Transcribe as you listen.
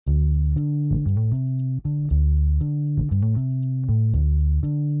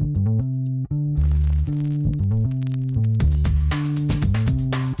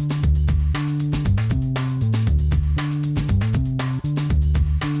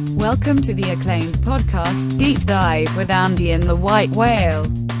Welcome to the acclaimed podcast, Deep Dive with Andy and the White Whale.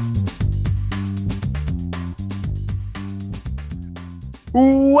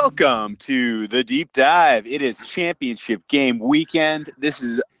 Welcome to the Deep Dive. It is championship game weekend. This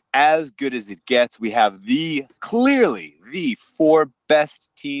is as good as it gets. We have clearly the four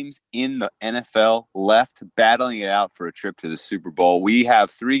best teams in the NFL left battling it out for a trip to the Super Bowl. We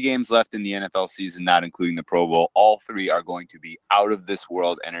have 3 games left in the NFL season, not including the Pro Bowl. All 3 are going to be out of this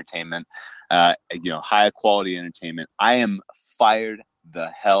world entertainment, high quality entertainment. I am fired the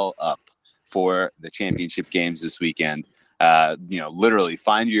hell up for the championship games this weekend. Literally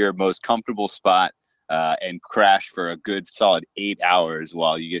find your most comfortable spot and crash for a good solid 8 hours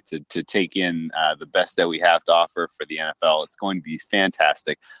while you get to take in the best that we have to offer for the NFL. It's going to be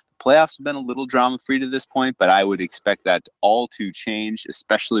fantastic. The playoffs have been a little drama-free to this point, but I would expect that all to change,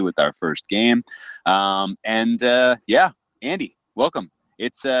 especially with our first game. Andy, welcome.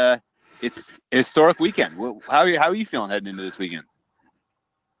 It's a historic weekend. How are you feeling heading into this weekend?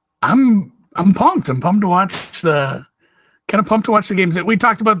 I'm pumped. I'm pumped to watch the games. We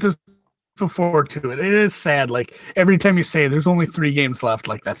talked about this before too. It is sad. Like every time you say there's only 3 games left,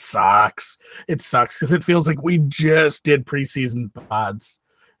 like that sucks. It sucks because it feels like we just did preseason pods.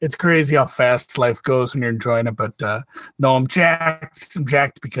 It's crazy how fast life goes when you're enjoying it. But no, I'm jacked. I'm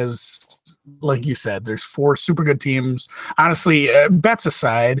jacked because, like you said, there's 4 super good teams. Honestly, bets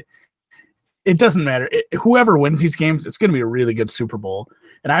aside, it doesn't matter. Whoever wins these games, it's going to be a really good Super Bowl.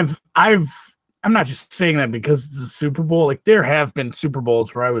 And I'm not just saying that because it's a Super Bowl. Like there have been Super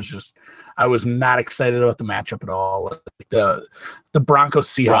Bowls where I was not excited about the matchup at all. Like the Broncos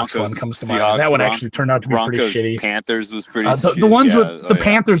Seahawks one comes to mind. That one actually turned out to be pretty shitty. Panthers was pretty shitty. The ones with the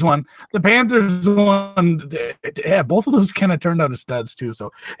Panthers one, yeah, both of those kind of turned out as studs too.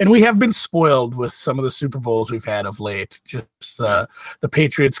 So, and we have been spoiled with some of the Super Bowls we've had of late. Just the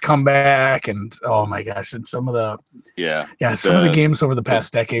Patriots comeback, and oh my gosh, and some of the games over the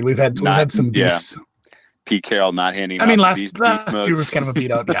past decade we've had some beasts. Pete Carroll not handing. I mean, last year was kind of a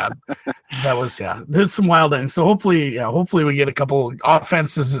beat out. Yeah, that was There's some wild things. So hopefully we get a couple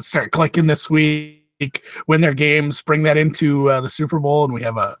offenses that start clicking this week, win their games, bring that into the Super Bowl, and we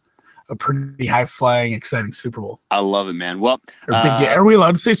have a pretty high flying, exciting Super Bowl. I love it, man. Well, are we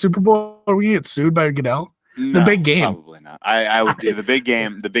allowed to say Super Bowl? Are we gonna get sued by Goodell? No, the big game. Probably not. I would. The big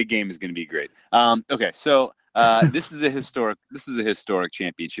game. The big game is going to be great. Okay, so this is a historic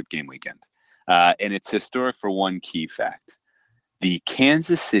championship game weekend. And it's historic for one key fact. The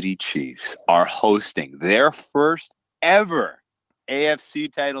Kansas City Chiefs are hosting their first ever AFC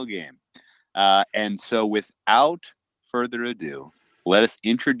title game. And so without further ado, let us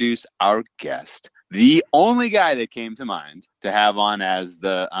introduce our guest, the only guy that came to mind to have on as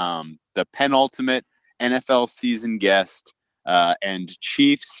the penultimate NFL season guest, and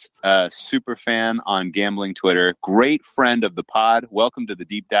Chiefs super fan on gambling Twitter, great friend of the pod. Welcome to the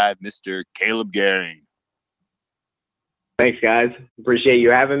Deep Dive, Mr. Kaleb Gering. Thanks, guys. Appreciate you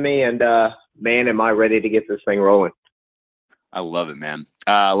having me, and man, am I ready to get this thing rolling. I love it, man.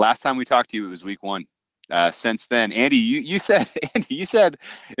 Last time we talked to you, it was week 1. Since then, Andy, you said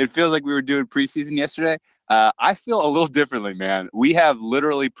it feels like we were doing preseason yesterday. I feel a little differently, man. We have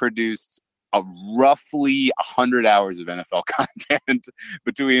literally produced roughly 100 hours of NFL content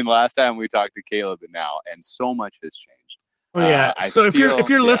between last time we talked to Kaleb and now, and so much has changed. Oh yeah. So if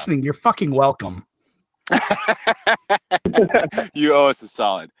you're listening, you're fucking welcome. You owe us a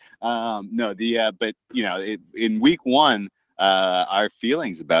solid. But in week 1, our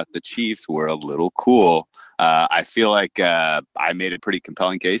feelings about the Chiefs were a little cool. I feel like I made a pretty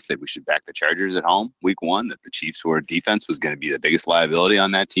compelling case that we should back the Chargers at home week 1, that the Chiefs' defense was going to be the biggest liability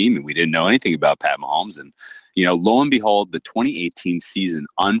on that team, and we didn't know anything about Pat Mahomes. And, lo and behold, the 2018 season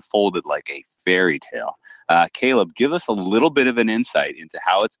unfolded like a fairy tale. Kaleb, give us a little bit of an insight into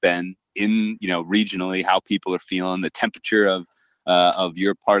how it's been in, regionally, how people are feeling, the temperature of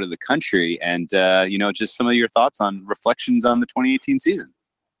your part of the country, and, just some of your thoughts on reflections on the 2018 season.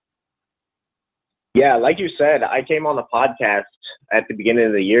 Yeah, like you said, I came on the podcast at the beginning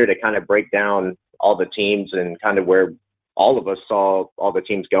of the year to kind of break down all the teams and kind of where all of us saw all the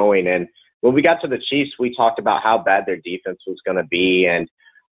teams going. And when we got to the Chiefs, we talked about how bad their defense was going to be. And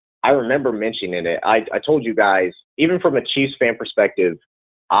I remember mentioning it. I told you guys, even from a Chiefs fan perspective,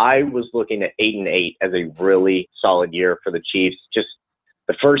 I was looking at 8-8 as a really solid year for the Chiefs. Just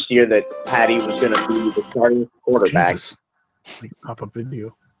the first year that Patty was going to be the starting quarterback. Jesus. Pop up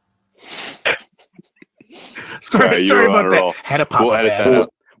video. Sorry about that. Had to pop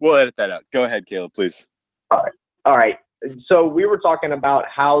We'll edit that out. Go ahead, Kaleb, please. All right. So we were talking about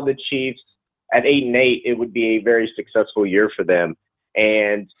how the Chiefs at 8-8, it would be a very successful year for them.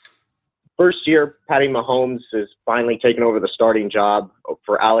 And first year, Patty Mahomes is finally taking over the starting job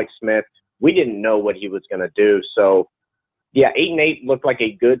for Alex Smith. We didn't know what he was going to do. So, yeah, 8-8 looked like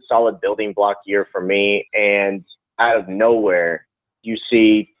a good, solid building block year for me. And out of nowhere, you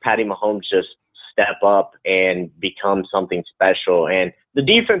see Patty Mahomes just step up and become something special. And the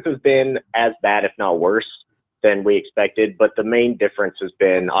defense has been as bad, if not worse, than we expected. But the main difference has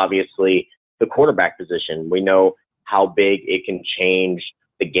been obviously the quarterback position. We know how big it can change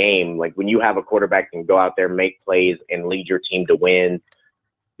the game. Like when you have a quarterback that can go out there, make plays, and lead your team to win,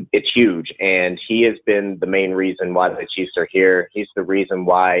 it's huge. And he has been the main reason why the Chiefs are here. He's the reason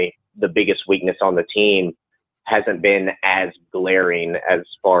why the biggest weakness on the team hasn't been as glaring as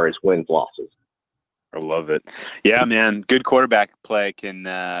far as wins losses. I love it. Yeah, man. Good quarterback play can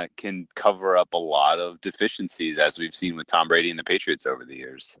cover up a lot of deficiencies, as we've seen with Tom Brady and the Patriots over the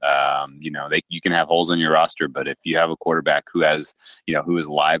years. You can have holes in your roster, but if you have a quarterback who is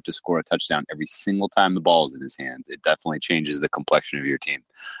live to score a touchdown every single time the ball is in his hands, it definitely changes the complexion of your team.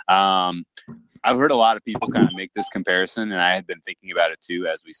 I've heard a lot of people kind of make this comparison, and I had been thinking about it too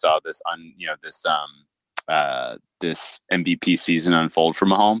as we saw this this MVP season unfold for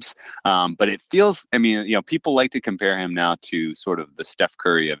Mahomes. But it feels, people like to compare him now to sort of the Steph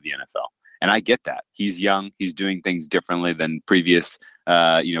Curry of the NFL. And I get that. He's young. He's doing things differently than previous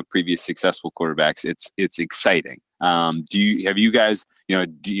successful quarterbacks. It's exciting. Do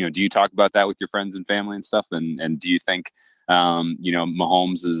you talk about that with your friends and family and stuff? And do you think,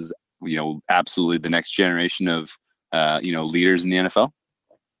 Mahomes is, absolutely the next generation of, leaders in the NFL?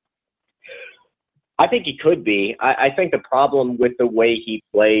 I think he could be. I think the problem with the way he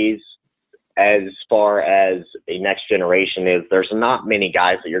plays as far as a next generation is there's not many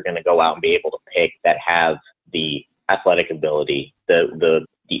guys that you're going to go out and be able to pick that have the athletic ability, the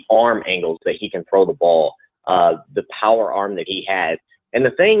arm angles that he can throw the ball, the power arm that he has. And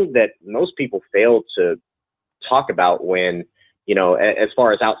the thing that most people fail to talk about when, as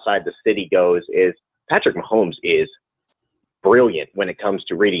far as outside the city goes, is Patrick Mahomes is brilliant when it comes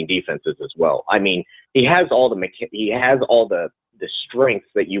to reading defenses as well. I mean, he has all the strengths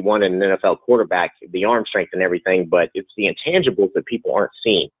that you want in an NFL quarterback, the arm strength and everything, but it's the intangibles that people aren't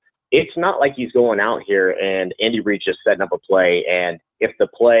seeing. It's not like he's going out here and Andy Reid's just setting up a play, and if the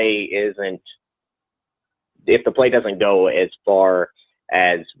play doesn't go as far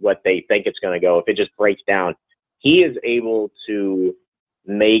as what they think it's going to go, if it just breaks down, he is able to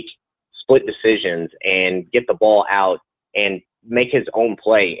make split decisions and get the ball out and make his own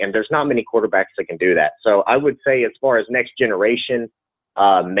play. And there's not many quarterbacks that can do that. So I would say as far as next generation,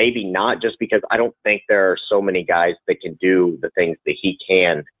 maybe not, just because I don't think there are so many guys that can do the things that he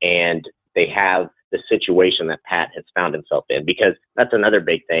can. And they have the situation that Pat has found himself in, because that's another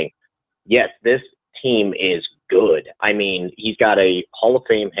big thing. Yes, this team is good. I mean, he's got a Hall of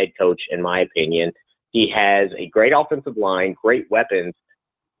Fame head coach, in my opinion. He has a great offensive line, great weapons.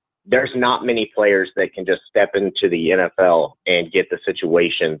 There's not many players that can just step into the NFL and get the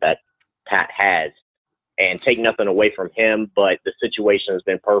situation that Pat has, and take nothing away from him, but the situation has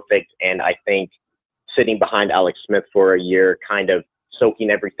been perfect. And I think sitting behind Alex Smith for a year, kind of soaking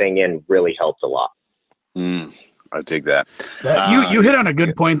everything in, really helps a lot. I take that. You hit on a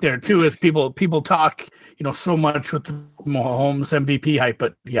good point there too, as people talk, so much with the Mahomes MVP hype,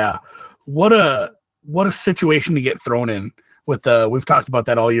 but yeah, what a situation to get thrown in. We've talked about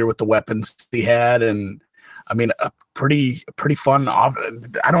that all year with the weapons he had, and I mean a pretty fun off.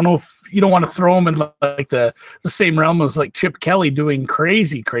 I don't know if you don't want to throw him in like the same realm as like Chip Kelly doing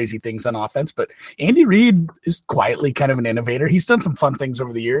crazy things on offense, but Andy Reid is quietly kind of an innovator. He's done some fun things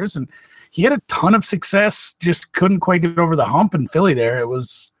over the years, and he had a ton of success. Just couldn't quite get over the hump in Philly.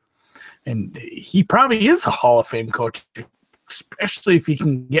 And he probably is a Hall of Fame coach, especially if he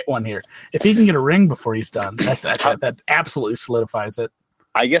can get one here. If he can get a ring before he's done, that absolutely solidifies it.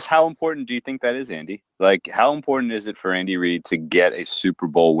 I guess how important do you think that is, Andy? Like, how important is it for Andy Reid to get a Super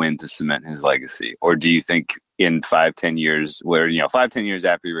Bowl win to cement his legacy? Or do you think in 5-10 years, where 5-10 years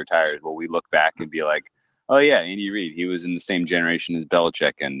after he retires, will we look back and be like, oh yeah, Andy Reid, he was in the same generation as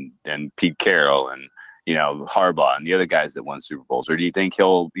Belichick and Pete Carroll and Harbaugh and the other guys that won Super Bowls? Or do you think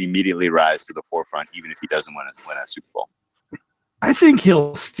he'll immediately rise to the forefront even if he doesn't win a Super Bowl? I think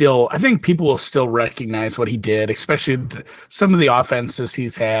people will still recognize what he did, especially some of the offenses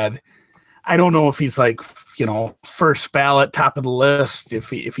he's had. I don't know if he's like, first ballot, top of the list if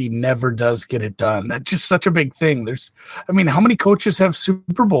he never does get it done. That's just such a big thing. How many coaches have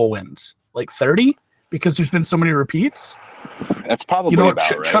Super Bowl wins? Like 30? Because there's been so many repeats? That's probably about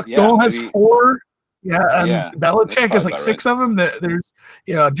right. Chuck Noll has 4. Yeah, and Belichick has like 6 of them. There's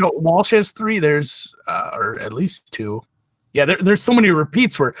Joe Walsh has 3. There's or at least 2. Yeah, there's so many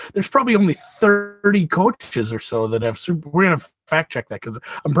repeats where there's probably only 30 coaches or so that have Super. We're gonna fact check that because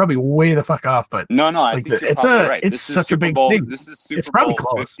I'm probably way the fuck off. But no, I like think you're probably right. It's such a big thing. This is It's Super probably Bowl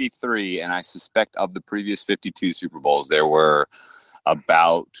close. 53, and I suspect of the previous 52 Super Bowls, there were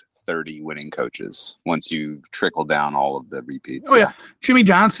about 30 winning coaches once you trickle down all of the repeats. Oh yeah, Jimmy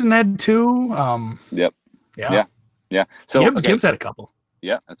Johnson had 2. Yep. Yeah. So Gibbs had a couple.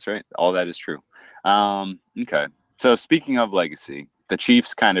 Yeah, that's right. All that is true. Okay. So speaking of legacy, the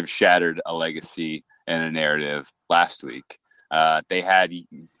Chiefs kind of shattered a legacy and a narrative last week. They had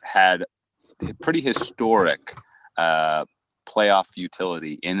pretty historic playoff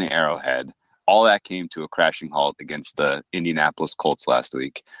utility in the Arrowhead. All that came to a crashing halt against the Indianapolis Colts last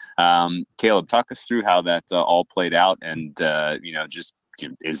week. Kaleb, talk us through how that all played out, and just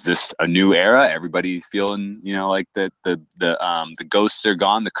is this a new era? Everybody feeling like the ghosts are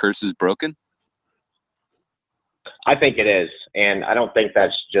gone, the curse is broken. I think it is, and I don't think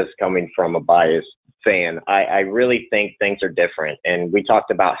that's just coming from a biased fan. I really think things are different, and we talked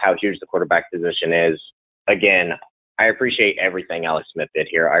about how huge the quarterback position is. Again, I appreciate everything Alex Smith did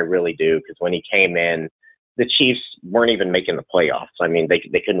here. I really do, because when he came in, the Chiefs weren't even making the playoffs. I mean, they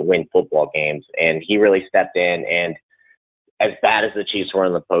couldn't win football games, and he really stepped in, and as bad as the Chiefs were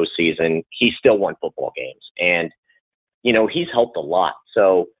in the postseason, he still won football games, and he's helped a lot.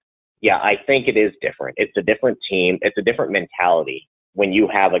 So yeah, I think it is different. It's a different team. It's a different mentality when you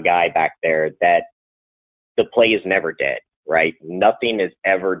have a guy back there that the play is never dead, right? Nothing is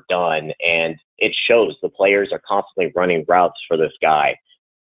ever done. And it shows. The players are constantly running routes for this guy,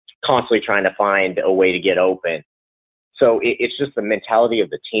 constantly trying to find a way to get open. So it's just the mentality of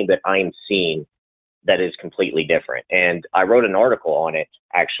the team that I'm seeing that is completely different. And I wrote an article on it,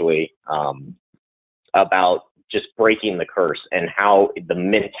 actually, about just breaking the curse and how the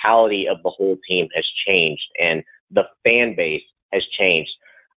mentality of the whole team has changed and the fan base has changed.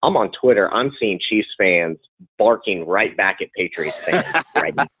 I'm on Twitter. I'm seeing Chiefs fans barking right back at Patriots fans.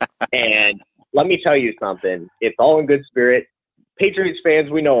 Right? And let me tell you something. It's all in good spirit. Patriots fans,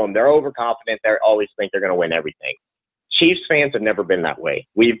 we know them. They're overconfident. They always think they're going to win everything. Chiefs fans have never been that way.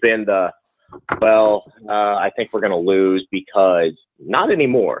 We've been I think we're going to lose because not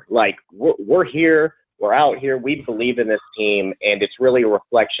anymore. Like, we're here. We're out here. We believe in this team, and it's really a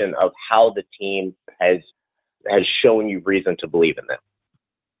reflection of how the team has shown you reason to believe in them.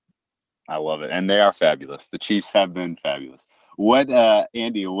 I love it, and they are fabulous. The Chiefs have been fabulous. What,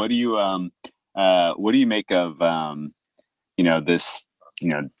 Andy? What do you make of this?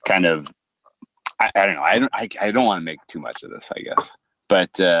 Kind of. I don't know. I don't want to make too much of this, I guess,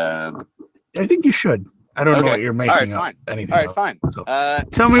 but I think you should. I don't know what you're making. All right, fine. Anything. All right, fine. So,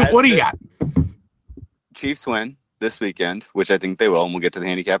 tell me, what do you got? Chiefs win this weekend, which I think they will, and we'll get to the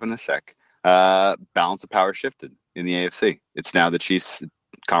handicap in a sec. Balance of power shifted in the AFC. It's now the Chiefs'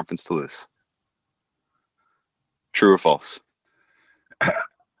 conference to lose. True or false?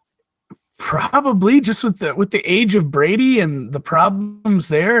 Probably, just with the age of Brady and the problems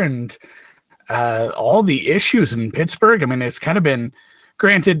there, and all the issues in Pittsburgh. I mean, it's kind of been.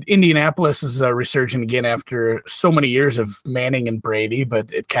 Granted, Indianapolis is resurging again after so many years of Manning and Brady,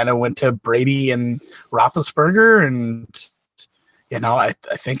 but it kind of went to Brady and Roethlisberger, and I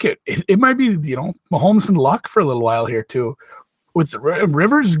think it might be Mahomes and Luck for a little while here too. With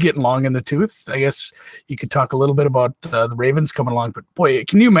Rivers getting long in the tooth, I guess you could talk a little bit about the Ravens coming along. But boy,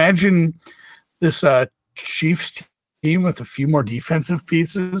 can you imagine this Chiefs team with a few more defensive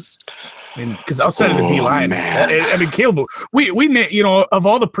pieces? I mean, because outside of the D line, Kaleb, we of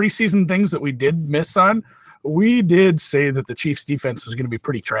all the preseason things that we did miss on, we did say that the Chiefs defense was going to be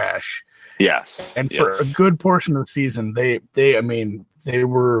pretty trash. Yes, and for a good portion of the season, they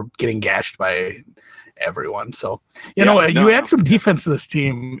were getting gashed by everyone. So you add some defense to this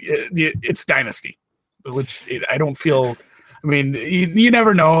team, it's dynasty, which I don't feel. I mean, you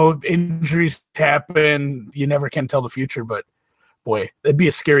never know. Injuries happen. You never can tell the future, but. Boy, it'd be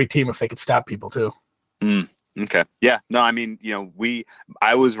a scary team if they could stop people too. Okay. Yeah. No, I mean,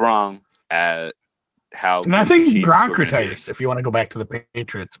 I was wrong at how. And I think Gronk retires if you want to go back to the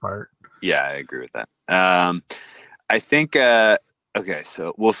Patriots part. Yeah, I agree with that. I think. Okay,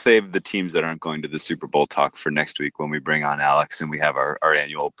 so we'll save the teams that aren't going to the Super Bowl talk for next week when we bring on Alex and we have our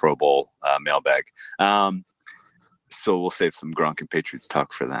annual Pro Bowl mailbag. So we'll save some Gronk and Patriots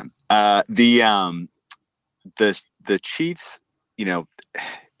talk for them. The Chiefs.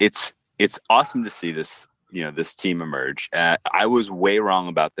 It's awesome to see this, this team emerge. I was way wrong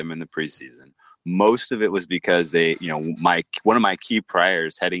about them in the preseason. Most of it was because they, one of my key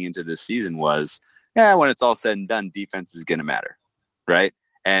priors heading into this season was, when it's all said and done, defense is going to matter, right?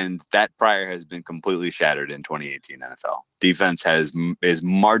 And that prior has been completely shattered in 2018 NFL. Defense is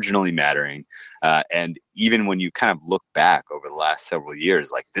marginally mattering. And even when you kind of look back over the last several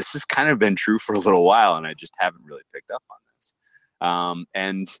years, like this has kind of been true for a little while, and I just haven't really picked up on this.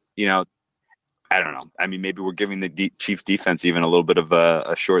 And, I don't know. I mean, maybe we're giving the Chiefs defense even a little bit of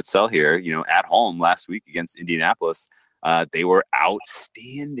a short sell here. At home last week against Indianapolis, they were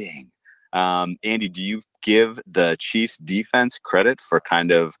outstanding. Andy, do you give the Chiefs defense credit for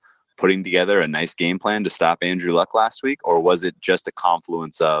kind of putting together a nice game plan to stop Andrew Luck last week? Or was it just a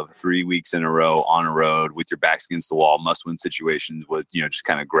confluence of 3 weeks in a row on a road with your backs against the wall, must-win situations with, just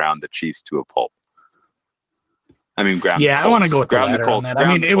kind of ground the Chiefs to a pulp? I mean, I want to go with the latter on that.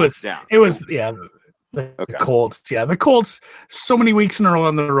 I mean, it was the Colts. Yeah, the Colts, so many weeks in a row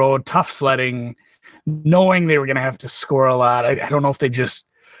on the road, tough sledding, knowing they were going to have to score a lot. I don't know if they just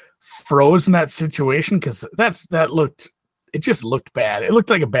froze in that situation because it just looked bad. It looked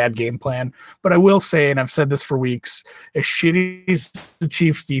like a bad game plan. But I will say, and I've said this for weeks, as shitty as the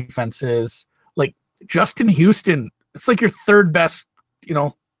Chiefs defense is, like Justin Houston, it's like your third best,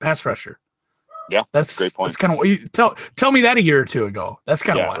 pass rusher. Yeah, that's a great point. That's kind of what you tell me that a year or two ago. That's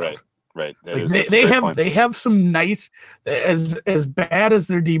kind of wild. Right. They have some nice, as bad as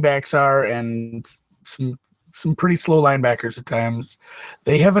their D-backs are, and some pretty slow linebackers at times.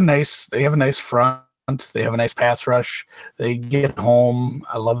 They have a nice front. They have a nice pass rush. They get home.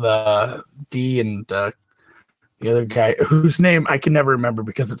 I love the D and the other guy whose name I can never remember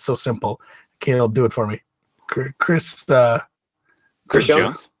because it's so simple. Kaleb, do it for me. Chris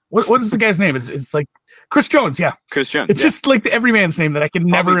Jones. What is the guy's name? It's like Chris Jones. Yeah, Chris Jones. It's just like the everyman's name that I can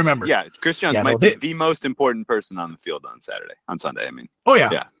never remember. Yeah, Chris Jones might be the most important person on the field on Sunday. I mean, oh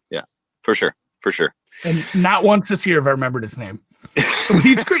yeah, for sure. And not once this year have I remembered his name.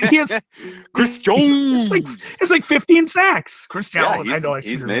 He's great. He has Chris Jones. It's like 15 sacks. Chris Jones. Yeah,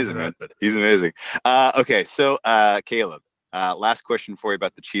 he's amazing, man. He's amazing. Okay, so Kaleb, last question for you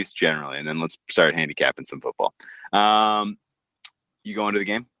about the Chiefs generally, and then let's start handicapping some football. You going to the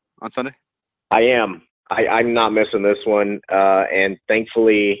game on Sunday? I am. I'm not missing this one, and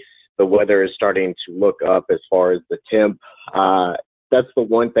thankfully the weather is starting to look up as far as the temp. That's the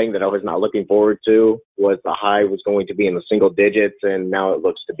one thing that I was not looking forward to, was the high was going to be in the single digits, and now it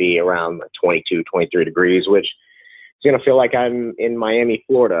looks to be around 22, 23 degrees, which is going to feel like I'm in Miami,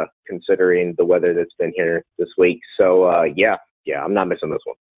 Florida, considering the weather that's been here this week. So, I'm not missing this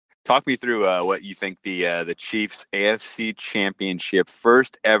one. Talk me through what you think the Chiefs AFC Championship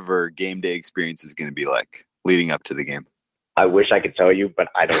first ever game day experience is going to be like leading up to the game. I wish I could tell you, but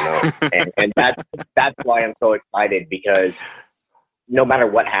I don't know. and that's why I'm so excited, because no matter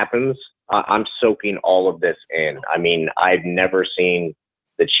what happens, I'm soaking all of this in. I mean, I've never seen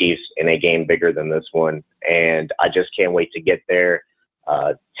the Chiefs in a game bigger than this one, and I just can't wait to get there,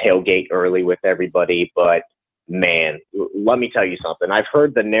 tailgate early with everybody. But, man, let me tell you something. I've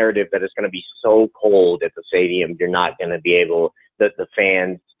heard the narrative that it's going to be so cold at the stadium, you're not going to be able – that the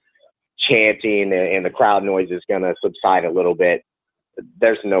fans chanting and the crowd noise is going to subside a little bit.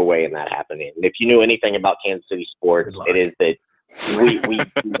 There's no way in that happening. And if you knew anything about Kansas City sports, it is that we do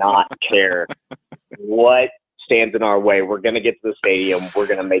not care what stands in our way. We're going to get to the stadium. We're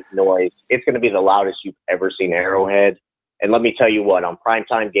going to make noise. It's going to be the loudest you've ever seen Arrowhead. And let me tell you what, on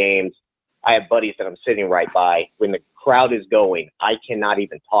primetime games, I have buddies that I'm sitting right by. When the crowd is going, I cannot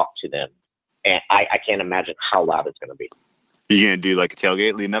even talk to them. And I can't imagine how loud it's going to be. You going to do like a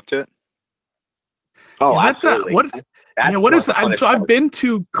tailgate leading up to it? Oh, absolutely. So I've been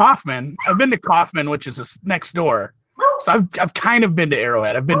to Kaufman. I've been to Kaufman, which is next door. So I've kind of been to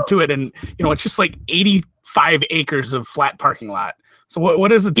Arrowhead. I've been to it, and it's just like 85 acres of flat parking lot. So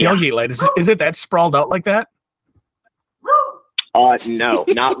what is the tailgate like? Is it that sprawled out like that? No,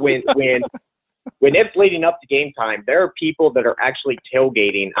 not when it's leading up to game time. There are people that are actually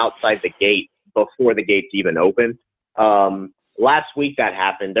tailgating outside the gate before the gates even open. Last week that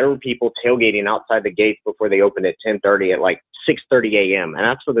happened. There were people tailgating outside the gates before they opened at 10:30 at like 6:30 a.m. and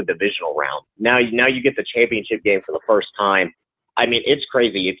that's for the divisional round. Now you get the championship game for the first time. I mean, it's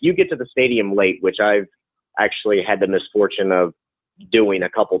crazy. If you get to the stadium late, which I've actually had the misfortune of doing a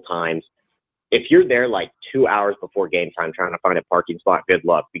couple times, if you're there like 2 hours before game time trying to find a parking spot, good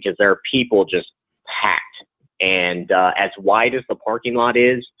luck, because there are people just packed. And as wide as the parking lot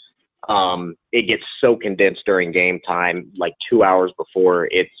is, it gets so condensed during game time, like 2 hours before.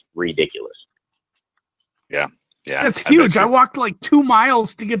 It's ridiculous. Yeah. That's huge. I walked like 2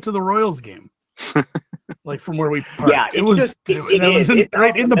 miles to get to the Royals game. Like from where we parked. Yeah, it was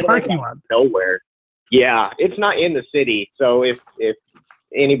right in the parking lot. Nowhere. Yeah, it's not in the city. So if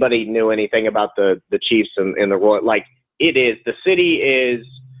anybody knew anything about the Chiefs and the Royals, like It is. The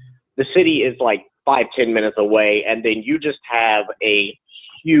city is like 5-10 minutes away, and then you just have a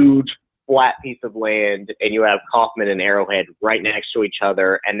huge flat piece of land, and you have Kauffman and Arrowhead right next to each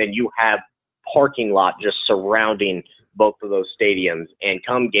other, and then you have parking lot just surrounding both of those stadiums. And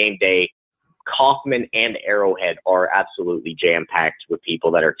come game day, Kauffman and Arrowhead are absolutely jam-packed with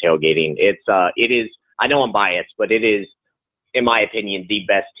people that are tailgating. It is, I know I'm biased, but it is, in my opinion, the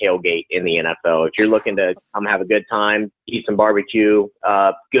best tailgate in the NFL. If you're looking to come have a good time, eat some barbecue,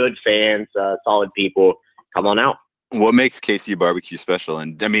 good fans, solid people, come on out. What makes KC barbecue special?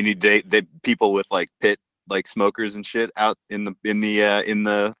 And I mean, they people with like pit like smokers and shit out in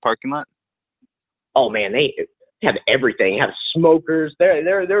the parking lot. Oh man, they have everything. They have smokers.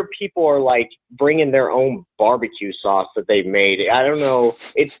 There people are like bringing their own barbecue sauce that they've made. I don't know,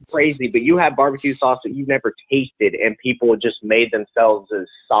 it's crazy, but you have barbecue sauce that you've never tasted, and people just made themselves as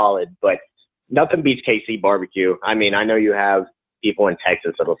solid. But nothing beats KC barbecue. I mean, I know you have people in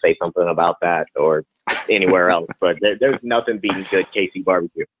Texas that'll say something about that, or anywhere else, but there's nothing beating good KC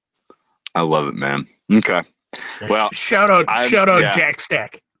barbecue. I love it, man. Okay. Well, shout out Jack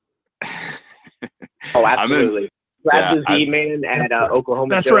Stack. Oh, absolutely. Grab the Z-Man at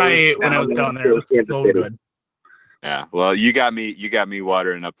Oklahoma. That's right. When I was down there, it was so good. Yeah. Well, you got me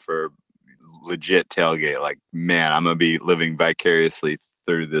watering up for legit tailgate. Like, man, I'm gonna be living vicariously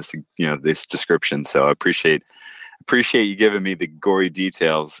through this, this description. So I appreciate you giving me the gory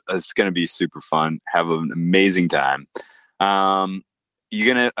details. It's gonna be super fun. Have an amazing time. You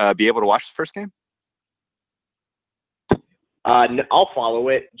gonna be able to watch the first game? I'll follow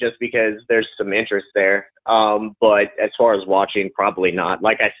it just because there's some interest there. But as far as watching, probably not.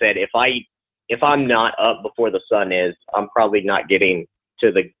 Like I said, if I'm not up before the sun is, I'm probably not getting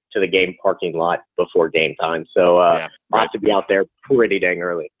to the game parking lot before game time. So I'll have to be out there pretty dang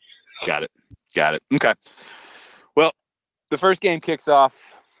early. Got it. Okay. Well, the first game kicks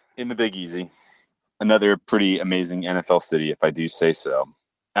off in the Big Easy, another pretty amazing NFL city, if I do say so.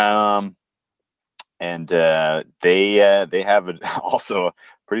 And they have also a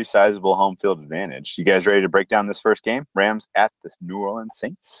pretty sizable home field advantage. You guys ready to break down this first game? Rams at the New Orleans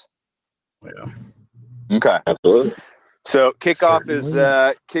Saints. Yeah. Okay. Absolutely. So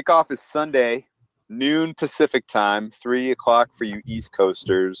kickoff is Sunday, noon Pacific time, 3:00 for you East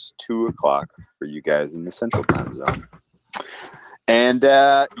Coasters, 2:00 for you guys in the Central Time Zone. And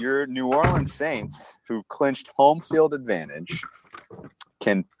your New Orleans Saints, who clinched home field advantage,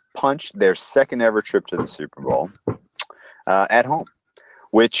 can punch their second ever trip to the Super Bowl at home,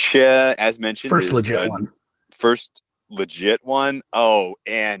 which, as mentioned, first legit one. Oh,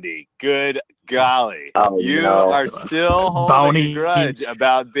 Andy, good golly. You are still holding a grudge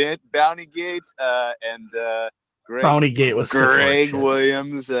about Bountygate and Bountygate was Greg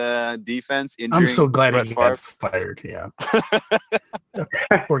Williams' defense injury. I'm so glad he got fired. Yeah.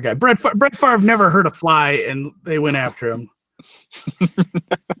 Poor guy. Brett Favre never hurt a fly, and they went after him.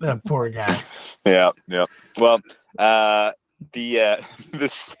 That poor guy. Yeah. Well, the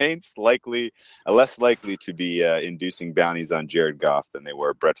Saints less likely to be inducing bounties on Jared Goff than they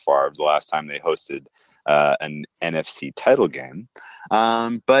were Brett Favre the last time they hosted an NFC title game.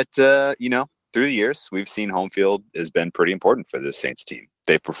 But through the years, we've seen home field has been pretty important for this Saints team.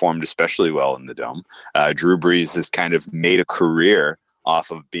 They've performed especially well in the Dome. Drew Brees has kind of made a career off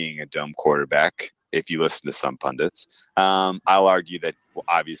of being a Dome quarterback, if you listen to some pundits. I'll argue that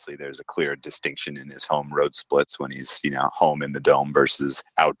obviously there's a clear distinction in his home road splits when he's home in the Dome versus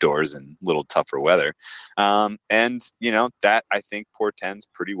outdoors in a little tougher weather. And that I think portends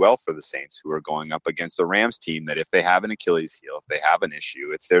pretty well for the Saints, who are going up against the Rams team that if they have an Achilles heel, if they have an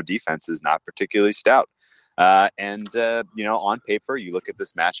issue, it's their defense is not particularly stout. On paper, you look at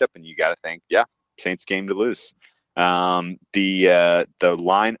this matchup and you got to think, Saints game to lose. The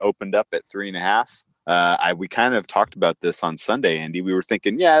line opened up at 3.5. We kind of talked about this on Sunday, Andy. We were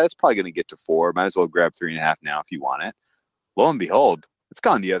thinking, that's probably going to get to 4. Might as well grab 3.5 now if you want it. Lo and behold, it's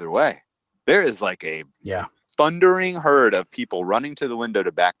gone the other way. There is like a thundering herd of people running to the window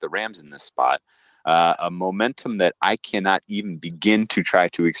to back the Rams in this spot. A momentum that I cannot even begin to try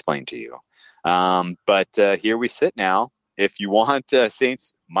to explain to you. But here we sit now. If you want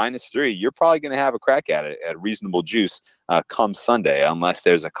Saints -3, you're probably going to have a crack at it at reasonable juice come Sunday, unless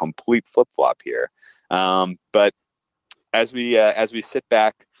there's a complete flip-flop here. But as we sit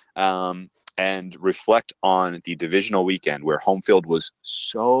back and reflect on the divisional weekend where home field was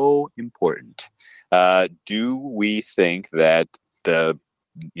so important, do we think that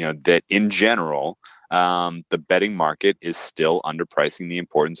that in general the betting market is still underpricing the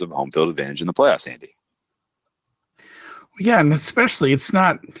importance of home field advantage in the playoffs, Andy? Yeah, and especially it's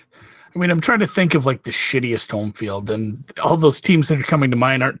not I mean, I'm trying to think of like the shittiest home field, and all those teams that are coming to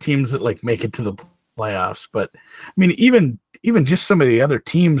mind aren't teams that like make it to the playoffs. But I mean, even just some of the other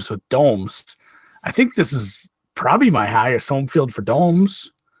teams with domes, I think this is probably my highest home field for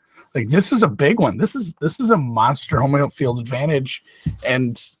domes. Like, this is a big one. This is a monster home field advantage,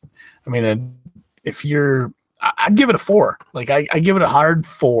 and I mean, if you're, I'd give it a 4. Like, I give it a hard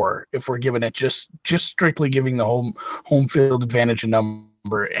 4 if we're giving it just strictly giving the home field advantage a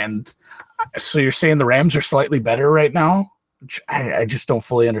number. And so you're saying the Rams are slightly better right now? Which I just don't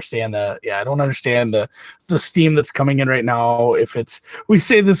fully understand that. Yeah, I don't understand the steam that's coming in right now. If it's, we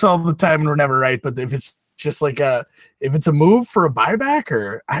say this all the time and we're never right, but if it's just like if it's a move for a buyback,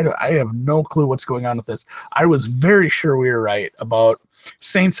 or I have no clue what's going on with this. I was very sure we were right about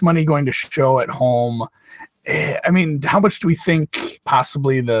Saints money going to show at home. I mean, how much do we think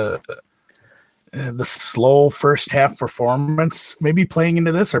possibly the slow first half performance maybe playing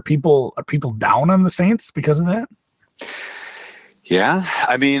into this? Are people down on the Saints because of that? Yeah,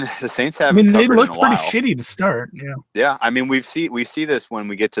 I mean, the Saints have. I mean, they looked pretty shitty to start. Yeah. Yeah, I mean, we see this when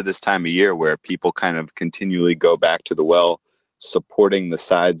we get to this time of year where people kind of continually go back to the well, supporting the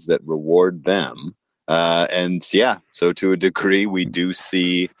sides that reward them. And yeah, so to a degree, we do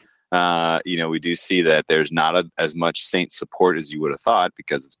see. We do see that there's not as much Saints support as you would have thought,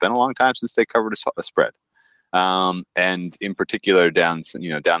 because it's been a long time since they covered a spread. And in particular, down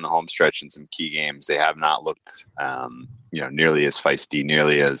the home stretch in some key games, they have not looked, nearly as feisty,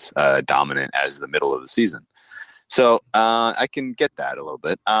 nearly as dominant as the middle of the season. So I can get that a little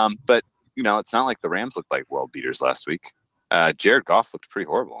bit. But it's not like the Rams looked like world beaters last week. Jared Goff looked pretty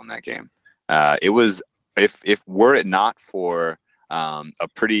horrible in that game. It was, if were it not for a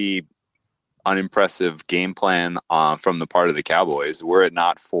pretty unimpressive game plan from the part of the Cowboys, were it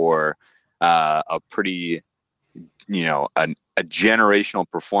not for a pretty, a generational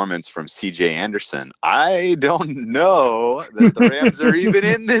performance from C.J. Anderson, I don't know that the Rams are even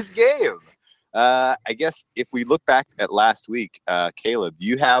in this game. I guess if we look back at last week, Kaleb,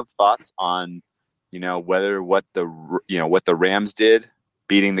 you have thoughts on, whether what the Rams did,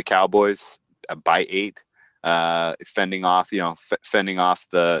 beating the Cowboys by 8. Fending off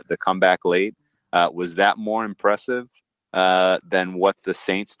the comeback late. Was that more impressive than what the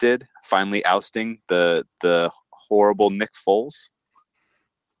Saints did, finally ousting the horrible Nick Foles?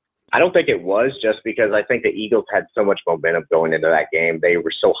 I don't think it was, just because I think the Eagles had so much momentum going into that game. They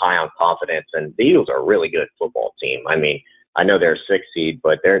were so high on confidence, and the Eagles are a really good football team. I mean, I know they're a 6 seed,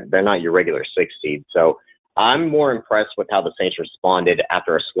 but they're not your regular 6 seed. So I'm more impressed with how the Saints responded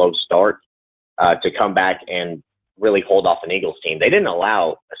after a slow start. To come back and really hold off an Eagles team. They didn't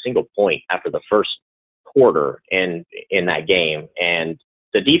allow a single point after the first quarter in that game. And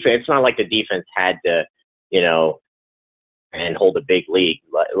the defense, it's not like the defense had to, and hold a big lead.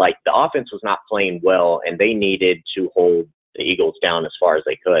 Like, the offense was not playing well, and they needed to hold the Eagles down as far as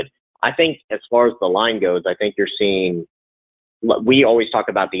they could. I think as far as the line goes, I think you're seeing, we always talk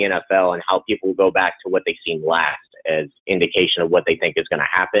about the NFL and how people go back to what they've seen last as indication of what they think is going to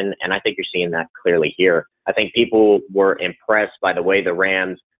happen. And I think you're seeing that clearly here. I think people were impressed by the way the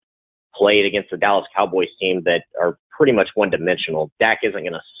Rams played against the Dallas Cowboys team that are pretty much one-dimensional. Dak isn't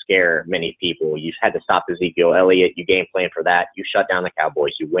going to scare many people. You've had to stop Ezekiel Elliott. You game plan for that. You shut down the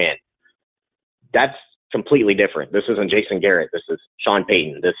Cowboys. You win. That's completely different. This isn't Jason Garrett. This is Sean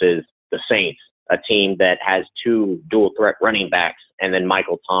Payton. This is the Saints, a team that has 2 dual threat running backs, and then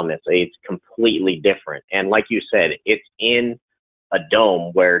Michael Thomas. It's completely different. And like you said, it's in a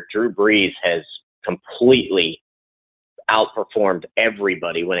dome where Drew Brees has completely outperformed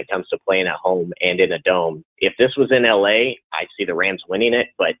everybody when it comes to playing at home and in a dome. If this was in LA, I'd see the Rams winning it.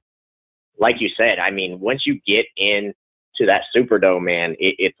 But like you said, I mean, once you get into that Superdome, man,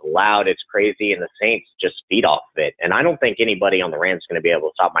 it's loud, it's crazy, and the Saints just feed off of it. And I don't think anybody on the Rams is going to be able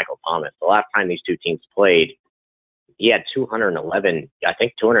to stop Michael Thomas. The last time these two teams played, he had 211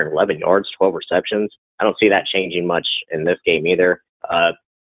 yards, 12 receptions. I don't see that changing much in this game either.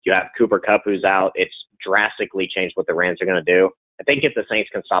 You have Cooper Kupp who's out. It's drastically changed what the Rams are going to do. I think if the Saints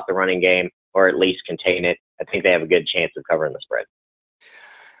can stop the running game or at least contain it, I think they have a good chance of covering the spread.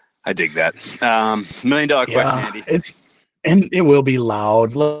 I dig that. $1 million question, Andy. And it will be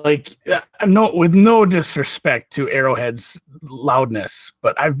loud. Like, with no disrespect to Arrowhead's loudness,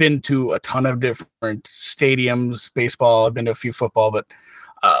 but I've been to a ton of different stadiums, baseball. I've been to a few football, but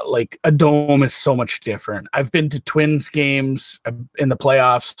like, a dome is so much different. I've been to Twins games in the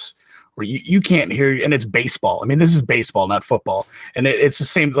playoffs where you can't hear, and it's baseball. I mean, this is baseball, not football. And it's the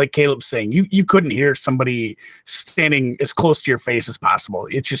same, like Caleb's saying, you couldn't hear somebody standing as close to your face as possible.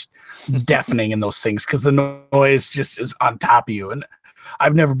 It's just deafening in those things because the noise just is on top of you. And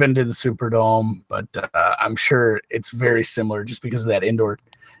I've never been to the Superdome, but I'm sure it's very similar just because of that indoor.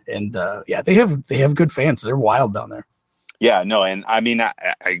 And they have good fans. They're wild down there. Yeah, no, and I mean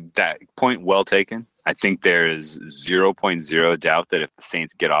that point well taken. I think there is 0.0 doubt that if the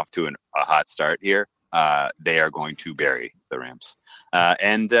Saints get off to a hot start here, they are going to bury the Rams.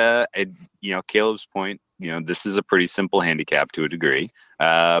 And Caleb's point, this is a pretty simple handicap to a degree.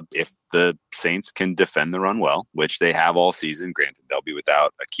 If the Saints can defend the run well, which they have all season, granted they'll be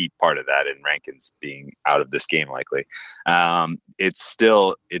without a key part of that in Rankins being out of this game likely.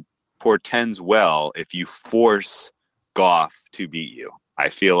 It portends well if you force Goff to beat you. I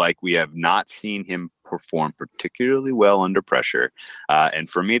feel like we have not seen him perform particularly well under pressure. And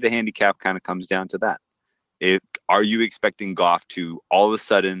for me, the handicap kind of comes down to that. Are you expecting Goff to all of a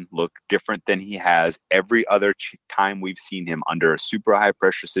sudden look different than he has every other time we've seen him under a super high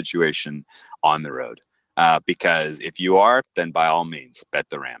pressure situation on the road? Because if you are, then by all means, bet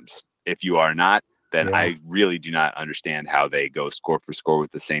the Rams. If you are not, then I really do not understand how they go score for score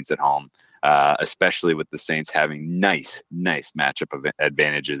with the Saints at home, especially with the Saints having nice matchup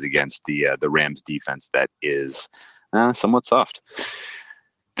advantages against the Rams defense that is somewhat soft.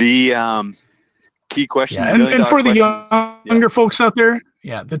 The key question, and for the younger folks out there,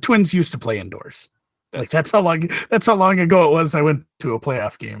 the Twins used to play indoors. That's how long ago it was. I went to a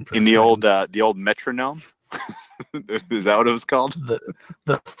playoff game in the old Metronome. Is that what it was called? The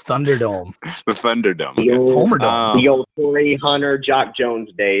Thunderdome. The Thunderdome. The old Homerdome. The old Torrey Hunter, Jock Jones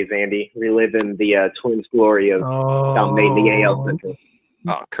days, Andy. Reliving the Twins' glory of dominating the AL Central.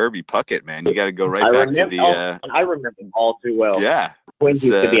 Oh, Kirby Puckett, man. You got to go right back to the... I remember them all too well. Yeah. Twins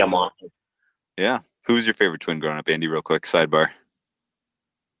used to be a monster. Yeah. Who was your favorite Twin growing up, Andy, real quick? Sidebar.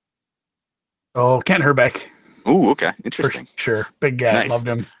 Oh, Kent Herbeck. Ooh, okay. Interesting. For sure. Big guy. Nice. Loved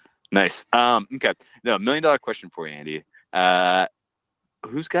him. Nice. Okay. No, $1 million question for you, Andy.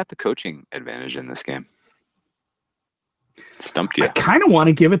 Who's got the coaching advantage in this game? Stumped you. I kind of want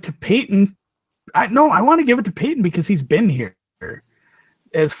to give it to Peyton. I want to give it to Peyton because he's been here.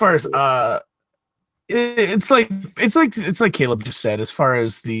 As far as it's like Caleb just said. As far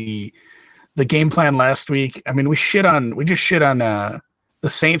as the game plan last week, I mean, we just shit on the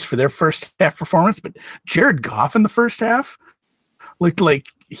Saints for their first half performance, but Jared Goff in the first half looked like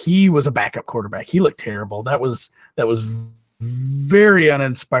he was a backup quarterback. He looked terrible. That was very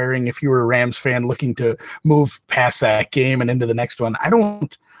uninspiring if you were a Rams fan looking to move past that game and into the next one. I don't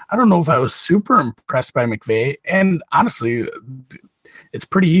know if I was super impressed by McVay. And honestly, it's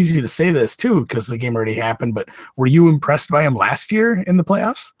pretty easy to say this too because the game already happened. But were you impressed by him last year in the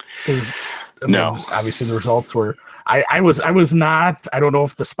playoffs? No. Obviously, the results were. I was not. I don't know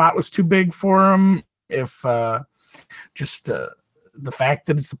if the spot was too big for him. If the fact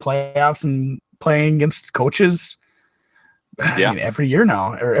that it's the playoffs and playing against coaches, I mean, every year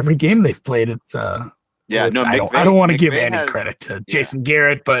now or every game they've played, it's I don't want to give any credit to Jason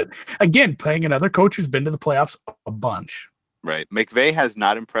Garrett, but again, playing another coach who's been to the playoffs a bunch. Right, McVay has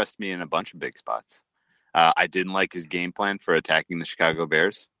not impressed me in a bunch of big spots. I didn't like his game plan for attacking the Chicago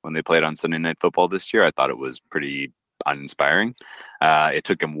Bears when they played on Sunday Night Football this year. I thought it was pretty uninspiring. It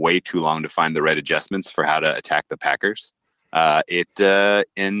took him way too long to find the right adjustments for how to attack the Packers. What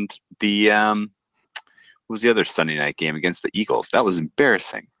was the other Sunday night game against the Eagles? That was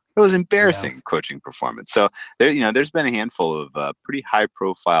embarrassing. It was embarrassing coaching performance. So there's been a handful of pretty high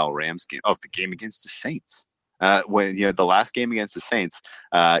profile Rams games. Oh, the game against the Saints. The last game against the Saints,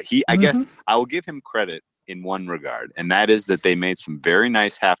 I guess I will give him credit in one regard, and that is that they made some very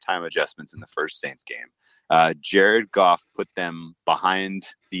nice halftime adjustments in the first Saints game. Jared Goff put them behind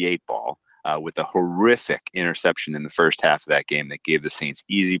the 8 ball with a horrific interception in the first half of that game that gave the Saints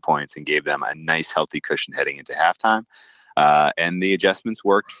easy points and gave them a nice healthy cushion heading into halftime. And the adjustments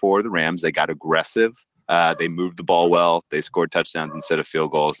worked for the Rams. They got aggressive. They moved the ball well. They scored touchdowns instead of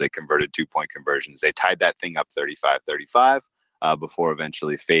field goals. They converted 2-point conversions. They tied that thing up 35-35 before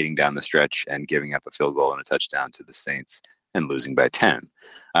eventually fading down the stretch and giving up a field goal and a touchdown to the Saints and losing by 10.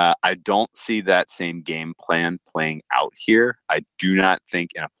 I don't see that same game plan playing out here. I do not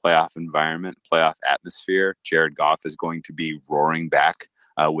think in a playoff environment, playoff atmosphere, Jared Goff is going to be roaring back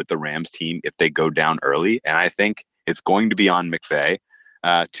with the Rams team if they go down early. And I think it's going to be on McVay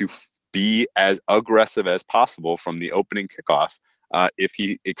to be as aggressive as possible from the opening kickoff if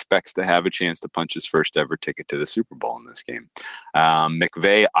he expects to have a chance to punch his first ever ticket to the Super Bowl in this game.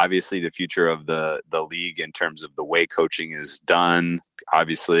 McVay, obviously the future of the league in terms of the way coaching is done.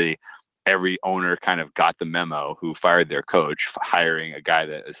 Obviously, every owner kind of got the memo who fired their coach, hiring a guy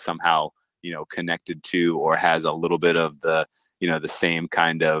that is somehow, connected to or has a little bit of the, the same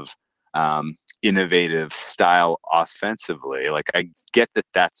kind of innovative style offensively. Like, I get that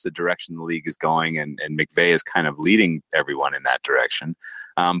that's the direction the league is going, and McVay is kind of leading everyone in that direction.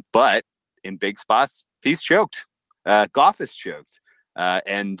 But in big spots, he's choked. Goff is choked.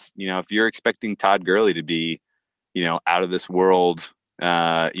 And, if you're expecting Todd Gurley to be, out of this world,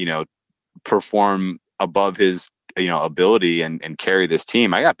 perform above his, ability and carry this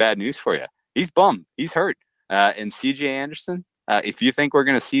team, I got bad news for you. He's bummed. He's hurt. And CJ Anderson, if you think we're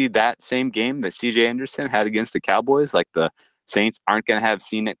going to see that same game that CJ Anderson had against the Cowboys, like, the Saints aren't going to have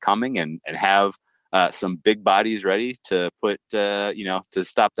seen it coming and have some big bodies ready to put, to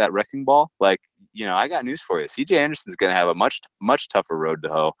stop that wrecking ball. Like, I got news for you. CJ Anderson's going to have a much, much tougher road to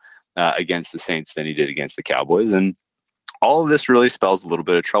hoe against the Saints than he did against the Cowboys. And all of this really spells a little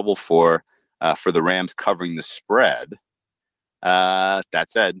bit of trouble for the Rams covering the spread. That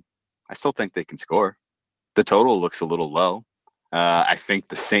said, I still think they can score. The total looks a little low. I think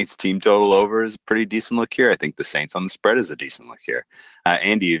the Saints team total over is a pretty decent look here. I think the Saints on the spread is a decent look here.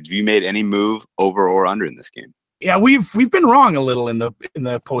 Andy, have you made any move over or under in this game? Yeah, we've been wrong a little in the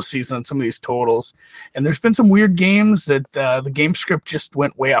postseason on some of these totals, and there's been some weird games that the game script just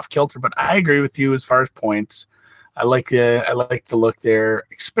went way off kilter. But I agree with you as far as points. I like the look there,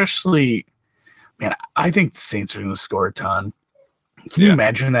 especially, man. I think the Saints are going to score a ton. Can you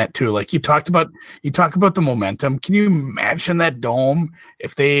imagine that too? Like, you talk about the momentum. Can you imagine that dome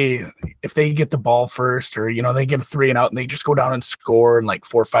if they get the ball first, or they get a 3 and out and they just go down and score in like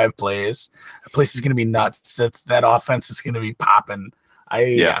 4 or 5 plays? The place is going to be nuts. That offense is going to be popping.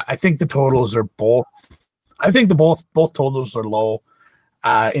 I think the totals are both. I think both totals are low,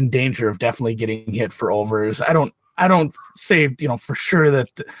 in danger of definitely getting hit for overs. I don't say for sure that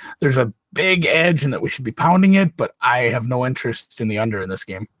there's a big edge and that we should be pounding it, but I have no interest in the under in this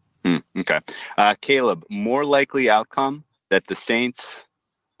game. Okay. Kaleb, more likely outcome that the Saints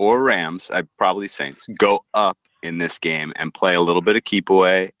or Rams, probably Saints, go up in this game and play a little bit of keep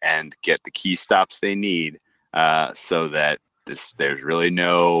away and get the key stops they need, so that there's really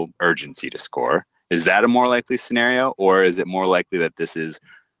no urgency to score. Is that a more likely scenario, or is it more likely that this is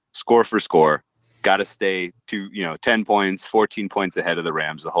score for score? Got to stay to 10 points, 14 points ahead of the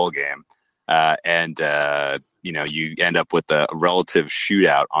Rams the whole game, and you end up with a relative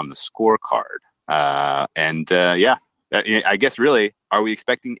shootout on the scorecard. I guess really, are we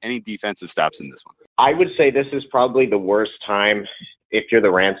expecting any defensive stops in this one? I would say this is probably the worst time if you're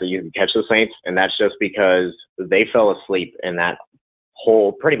the Rams that you can catch the Saints, and that's just because they fell asleep in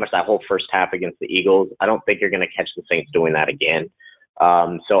pretty much that whole first half against the Eagles. I don't think you're going to catch the Saints doing that again.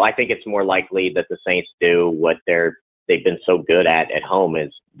 So I think it's more likely that the Saints do what they've been so good at home,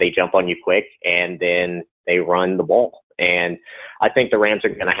 is they jump on you quick and then they run the ball. And I think the Rams are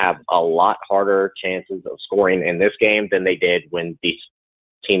going to have a lot harder chances of scoring in this game than they did when these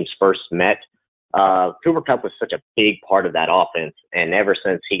teams first met. Cooper Kupp was such a big part of that offense, and ever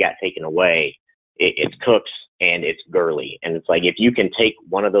since he got taken away, it's Cooks and it's Gurley. And it's like, if you can take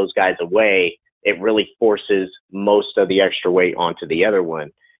one of those guys away, it really forces most of the extra weight onto the other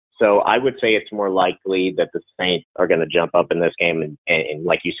one. So I would say it's more likely that the Saints are going to jump up in this game and,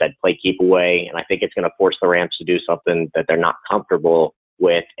 like you said, play keep away. And I think it's going to force the Rams to do something that they're not comfortable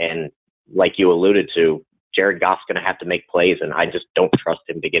with. And like you alluded to, Jared Goff's going to have to make plays, and I just don't trust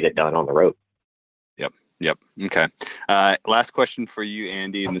him to get it done on the road. Yep. Okay. Last question for you,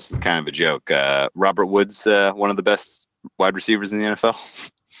 Andy, and this is kind of a joke. Robert Woods, one of the best wide receivers in the NFL.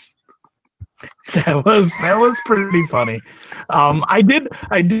 That was pretty funny. I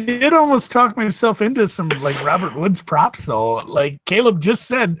did almost talk myself into some like Robert Woods props though. Like Kaleb just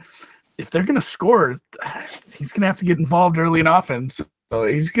said, if they're gonna score, he's gonna have to get involved early in offense. So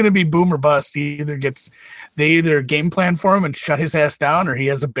he's gonna be boom or bust. They either game plan for him and shut his ass down, or he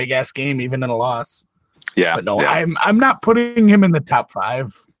has a big ass game even in a loss. Yeah. But no, yeah. I'm not putting him in the top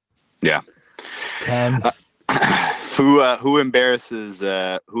 5. Yeah. 10. Who embarrasses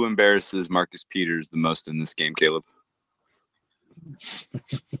Marcus Peters the most in this game, Kaleb?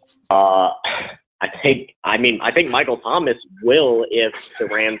 I think Michael Thomas will, if the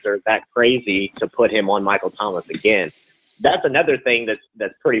Rams are that crazy to put him on Michael Thomas again. That's another thing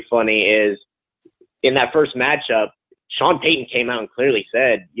that's pretty funny is in that first matchup, Sean Payton came out and clearly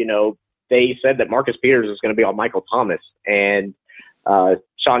said, they said that Marcus Peters is going to be on Michael Thomas, and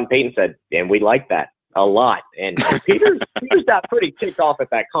Sean Payton said, and we like that a lot. And Peters got pretty ticked off at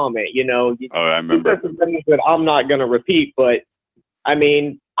that comment. I remember. Some things that I'm not going to repeat, but I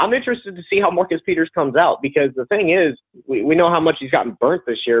mean, I'm interested to see how Marcus Peters comes out, because the thing is, we know how much he's gotten burnt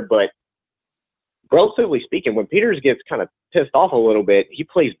this year, but relatively speaking, when Peters gets kind of pissed off a little bit, he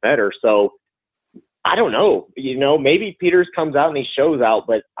plays better. So I don't know. Maybe Peters comes out and he shows out,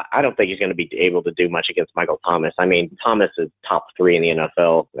 but I don't think he's going to be able to do much against Michael Thomas. I mean, Thomas is top 3 in the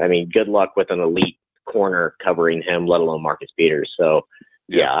NFL. I mean, good luck with an elite corner covering him, let alone Marcus Peters. So,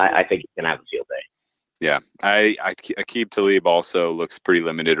 I think he's going to have a field day. Yeah, Aqib Talib also looks pretty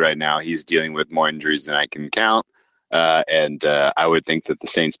limited right now. He's dealing with more injuries than I can count. And I would think that the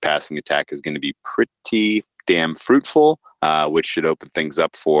Saints passing attack is going to be pretty damn fruitful, which should open things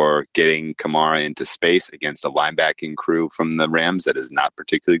up for getting Kamara into space against a linebacking crew from the Rams that is not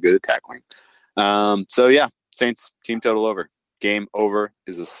particularly good at tackling. Saints team total over. Game over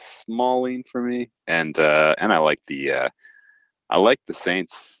is a small lean for me, and I like the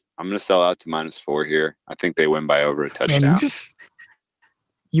Saints. I'm going to sell out to -4 here. I think they win by over a touchdown. Man,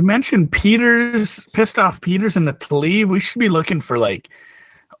 you mentioned Peters, pissed off Peters and the Talib. We should be looking for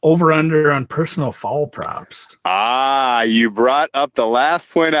over-under on personal foul props. You brought up the last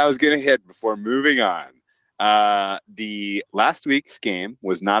point I was going to hit before moving on. The last week's game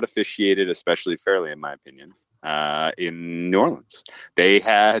was not officiated especially fairly, in my opinion, in New Orleans. They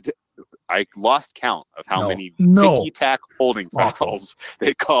had... I lost count of how many ticky-tack holding fouls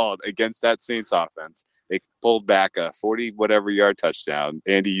they called against that Saints offense. They pulled back a 40-whatever-yard touchdown.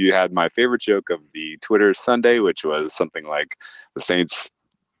 Andy, you had my favorite joke of the Twitter Sunday, which was something like the Saints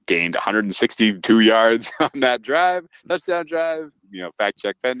gained 162 yards on that touchdown drive, fact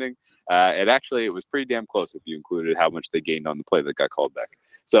check pending. And actually, it was pretty damn close if you included how much they gained on the play that got called back.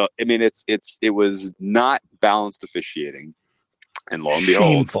 So, I mean, it was not balanced officiating. And lo and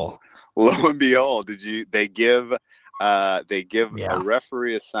behold, they give a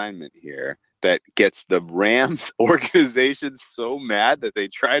referee assignment here that gets the Rams organization so mad that they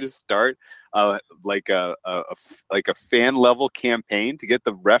try to start a fan level campaign to get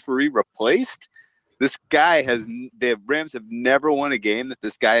the referee replaced. The Rams have never won a game that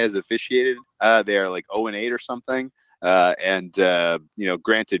this guy has officiated. They are 0-8 or something.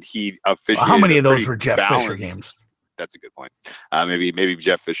 Granted, he officiated. How many of those were Jeff Fisher games? That's a good point. Maybe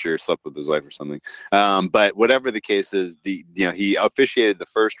Jeff Fisher slept with his wife or something. But whatever the case is, he officiated the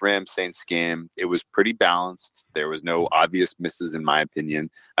first Rams Saints game. It was pretty balanced. There was no obvious misses, in my opinion.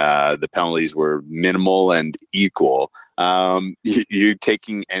 The penalties were minimal and equal. You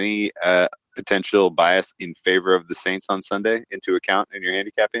taking any potential bias in favor of the Saints on Sunday into account in your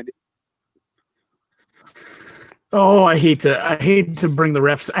handicap, Andy? Oh, I hate to bring the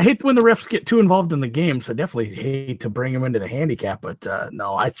refs. I hate when the refs get too involved in the game. So I definitely hate to bring them into the handicap. But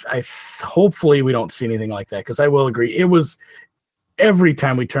no, I hopefully we don't see anything like that, because I will agree. It was every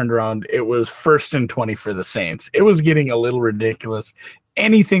time we turned around, it was 1st and 20 for the Saints. It was getting a little ridiculous.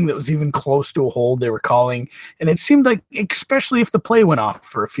 Anything that was even close to a hold, they were calling, and it seemed like, especially if the play went off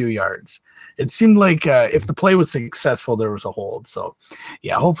for a few yards, it seemed like if the play was successful, there was a hold. So,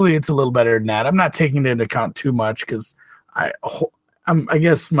 yeah, hopefully it's a little better than that. I'm not taking it into account too much, because I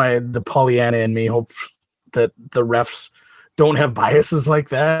guess the Pollyanna in me hopes that the refs don't have biases like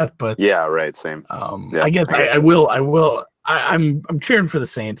that. But yeah, right, same. I guess I will. I'm cheering for the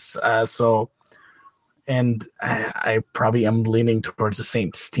Saints. And I probably am leaning towards the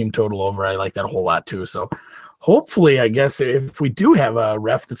Saints team total over. I like that a whole lot too. So hopefully, I guess if we do have a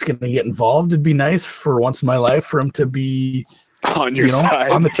ref that's going to get involved, it'd be nice for once in my life for him to be on your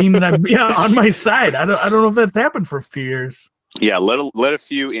side, on the team that I'm on my side. I don't know if that's happened for a few years. Yeah, let a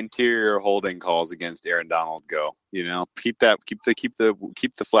few interior holding calls against Aaron Donald go. Keep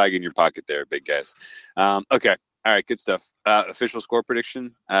the flag in your pocket there, big guys. Okay, all right, good stuff. Official score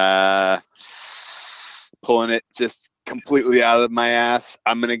prediction. Pulling it just completely out of my ass.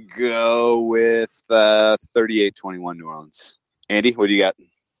 I'm going to go with 38-21 New Orleans. Andy, what do you got?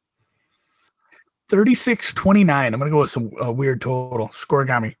 36-29. I'm going to go with some weird total.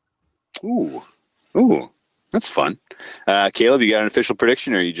 Scoregami. Ooh, that's fun. Kaleb, you got an official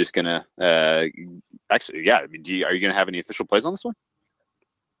prediction, or are you just going to actually, yeah. I mean, are you going to have any official plays on this one?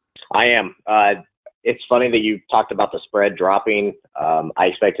 I am. It's funny that you talked about the spread dropping. I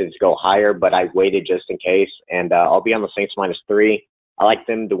expected it to go higher, but I waited just in case. And I'll be on the Saints -3. I like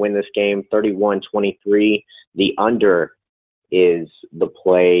them to win this game 31-23. The under is the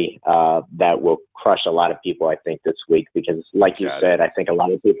play that will crush a lot of people, I think, this week. Because like you said, I think a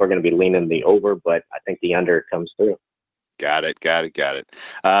lot of people are going to be leaning the over, but I think the under comes through. Got it.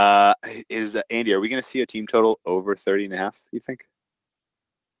 Andy, are we going to see a team total over 30.5, you think,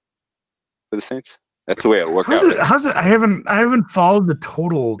 for the Saints? That's the way it'll work out. How's it? I haven't followed the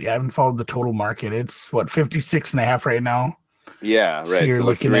total. Yeah, I haven't followed the total market. It's 56.5 right now. Yeah, right. So you're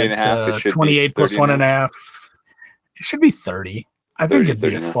looking at 28 plus 1.5. It should be 30. I think it'd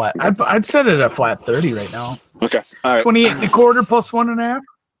be a flat. I'd set it at flat 30 right now. Okay. All right. 28.25 plus 1.5.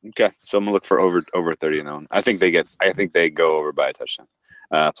 Okay, so I'm gonna look for over 30 in that one. I think they go over by a touchdown,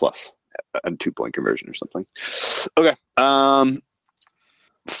 plus a 2-point conversion or something. Okay.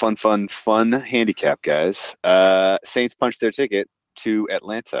 Fun handicap, guys. Saints punch their ticket to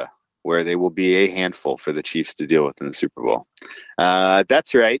Atlanta, where they will be a handful for the Chiefs to deal with in the Super Bowl.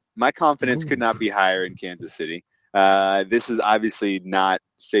 That's right. My confidence could not be higher in Kansas City. This is obviously not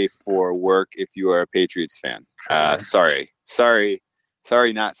safe for work if you are a Patriots fan. Sorry,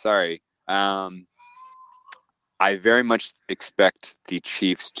 not sorry. I very much expect the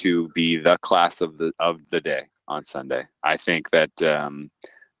Chiefs to be the class of the day on Sunday. I think that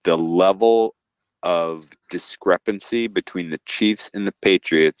the level of discrepancy between the Chiefs and the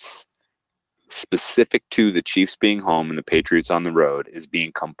Patriots, specific to the Chiefs being home and the Patriots on the road, is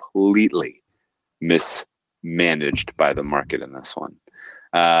being completely mismanaged by the market in this one.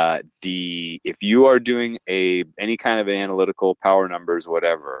 If you are doing any kind of analytical power numbers,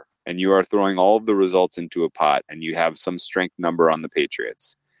 whatever, and you are throwing all of the results into a pot and you have some strength number on the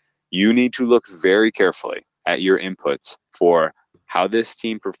Patriots, you need to look very carefully at your inputs for how this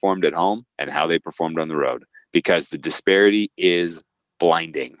team performed at home and how they performed on the road, because the disparity is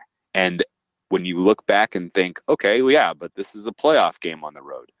blinding. And when you look back and think, okay, well, yeah, but this is a playoff game on the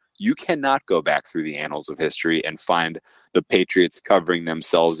road, you cannot go back through the annals of history and find the Patriots covering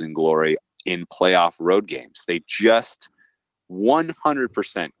themselves in glory in playoff road games. They just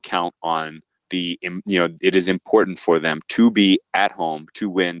 100% count on it is important for them to be at home, to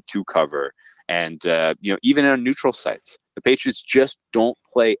win, to cover. And, even on neutral sites, the Patriots just don't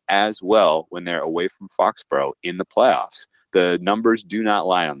play as well when they're away from Foxborough in the playoffs. The numbers do not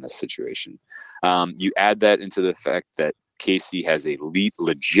lie on this situation. You add that into the fact that KC has a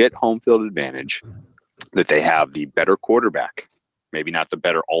legit home field advantage, that they have the better quarterback. Maybe not the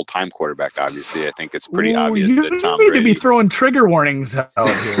better all-time quarterback, obviously. I think it's pretty obvious that Tom Brady... You need to be throwing trigger warnings out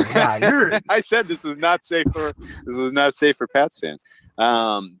here. Yeah, I said this was not safe for Pats fans.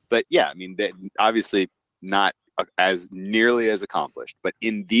 But yeah, I mean, they obviously not as nearly as accomplished. But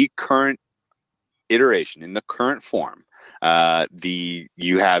in the current iteration, in the current form,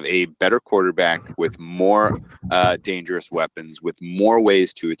 you have a better quarterback with more dangerous weapons, with more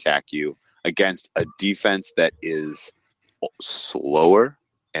ways to attack you against a defense that is slower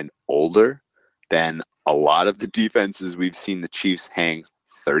and older than a lot of the defenses we've seen the Chiefs hang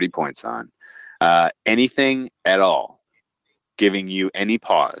 30 points on. Anything at all giving you any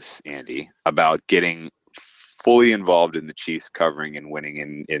pause, Andy, about getting fully involved in the Chiefs covering and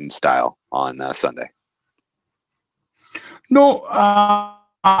winning in style on Sunday? No,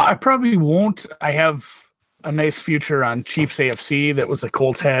 I probably won't. I have a nice future on Chiefs AFC that was a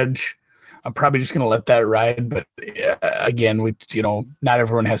Colts hedge. I'm probably just going to let that ride. But again, not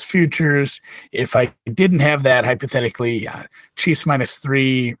everyone has futures. If I didn't have that, hypothetically, Chiefs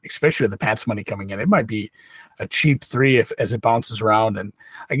 -3, especially with the Pats money coming in, it might be a cheap 3 as it bounces around. And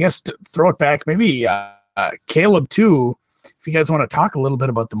I guess to throw it back, maybe Kaleb too, if you guys want to talk a little bit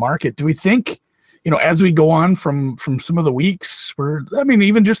about the market, do we think, as we go on from some of the weeks,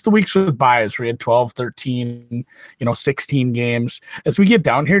 even just the weeks with buys, we had 12, 13, 16 games. As we get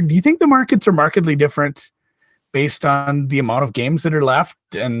down here, do you think the markets are markedly different based on the amount of games that are left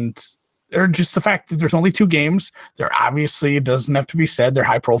or just the fact that there's only 2 games? There obviously, it doesn't have to be said, they're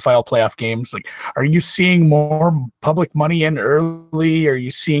high-profile playoff games. Like, are you seeing more public money in early? Are you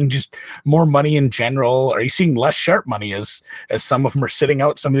seeing just more money in general? Are you seeing less sharp money as some of them are sitting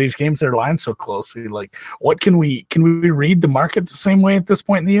out some of these games that are lined so closely? Like, what can we read the market the same way at this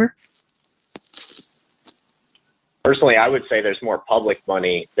point in the year? Personally, I would say there's more public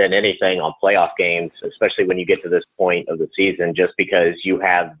money than anything on playoff games, especially when you get to this point of the season, just because you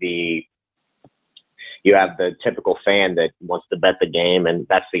have the typical fan that wants to bet the game, and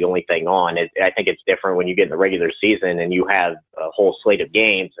that's the only thing on. I think it's different when you get in the regular season and you have a whole slate of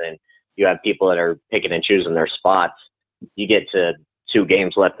games and you have people that are picking and choosing their spots. You get to 2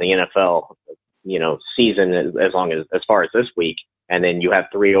 games left in the NFL, season as far as this week, and then you have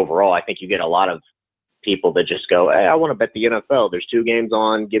 3 overall. I think you get a lot of people that just go, hey, I want to bet the NFL. There's 2 games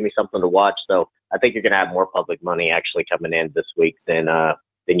on. Give me something to watch. So I think you're going to have more public money actually coming in this week than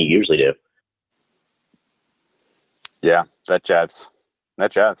you usually do. Yeah, that jives.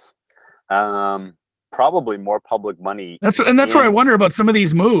 Probably more public money. That's where I wonder about some of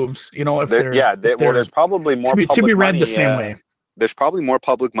these moves. There's probably more to be read the same way. There's probably more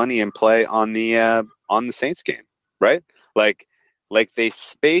public money in play on the Saints game, right? Like they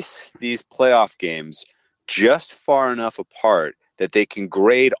space these playoff games just far enough apart that they can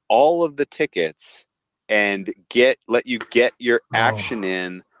grade all of the tickets and let you get your action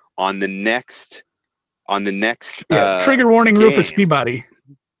in on the next trigger warning, game. Rufus Peabody.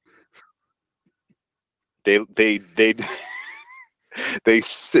 they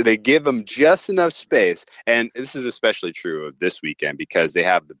give them just enough space, and this is especially true of this weekend because they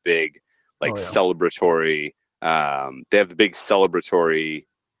have the big celebratory. They have the big celebratory,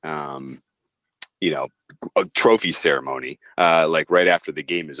 a trophy ceremony. Like right after the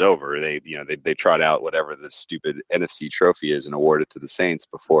game is over, they trot out whatever the stupid NFC trophy is and award it to the Saints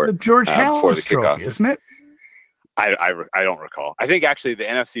before the George before the Hallis trophy, kickoff, isn't it? I don't recall. I think actually the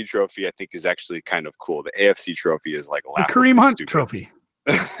NFC trophy is actually kind of cool. The AFC trophy is like the Kareem Hunt trophy.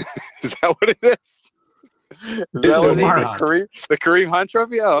 Is that what it is? Is that what it is? The Kareem Hunt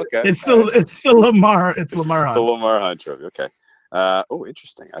trophy? Oh, okay. It's the Lamar Hunt. The Lamar Hunt trophy. Okay.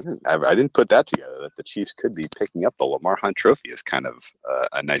 Interesting. I didn't put that together. That the Chiefs could be picking up the Lamar Hunt trophy is kind of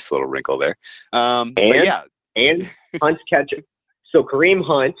a nice little wrinkle there. And Hunt's ketchup. So Kareem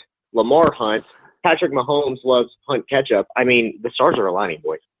Hunt, Lamar Hunt, Patrick Mahomes loves Hunt ketchup. I mean, the stars are aligning,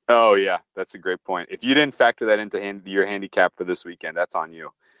 boys. Oh yeah, that's a great point. If you didn't factor that into your handicap for this weekend, that's on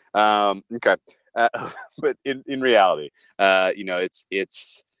you. Okay, but in reality,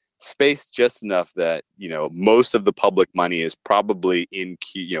 it's spaced just enough that most of the public money is probably in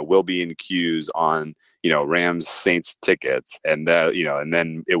queue. Will be in queues on Rams Saints tickets, and and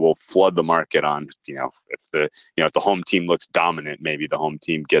then it will flood the market on if the home team looks dominant, maybe the home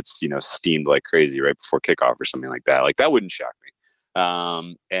team gets steamed like crazy right before kickoff or something like that. Like that wouldn't shock me.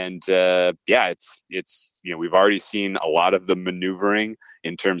 It's we've already seen a lot of the maneuvering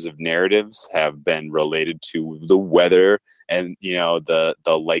in terms of narratives have been related to the weather and the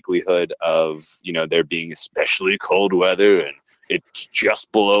likelihood of there being especially cold weather, and it's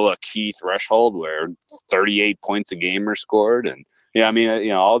just below a key threshold where 38 points a game are scored, and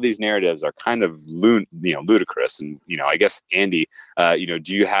all these narratives are kind of ludicrous. And I guess Andy, do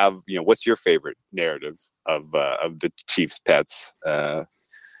you have what's your favorite narrative of the Chiefs Pets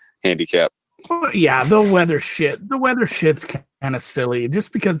handicap? Well, yeah, the weather shit. The weather shit's kind of silly,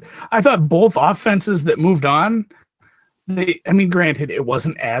 just because I thought both offenses that moved on. Granted, it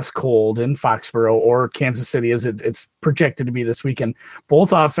wasn't as cold in Foxborough or Kansas City as it's projected to be this weekend.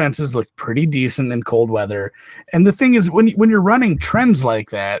 Both offenses look pretty decent in cold weather. And the thing is, when you're running trends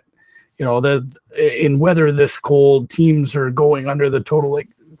like that, in weather this cold, teams are going under the total. Like,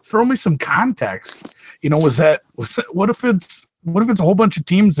 throw me some context. What if it's a whole bunch of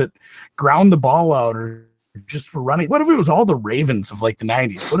teams that ground the ball out or just for running? What if it was all the Ravens of like the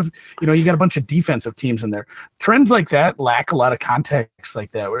 90s? What if you got a bunch of defensive teams in there? Trends like that lack a lot of context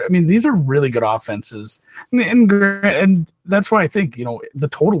like that. I mean, these are really good offenses, and that's why I think the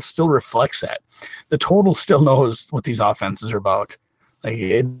total still reflects that. The total still knows what these offenses are about. Like,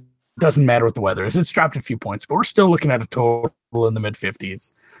 it doesn't matter what the weather is. It's dropped a few points, but we're still looking at a total in the mid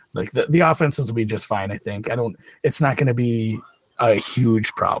 50s. Like the offenses will be just fine. I think it's not going to be a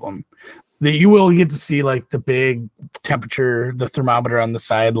huge problem. You will get to see like the big temperature, the thermometer on the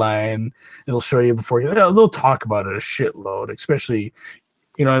sideline. It'll show you before they'll talk about it a shitload, especially,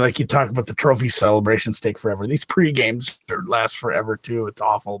 like you talk about the trophy celebrations take forever. These pre-games last forever too. It's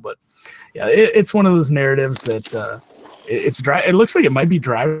awful, but yeah, it's one of those narratives that it looks like it might be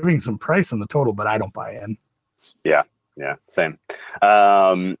driving some price on the total, but I don't buy in. Yeah, same.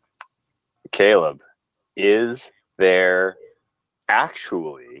 Caleb, is there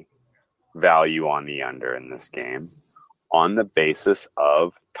actually value on the under in this game on the basis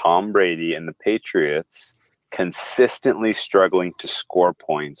of Tom Brady and the Patriots consistently struggling to score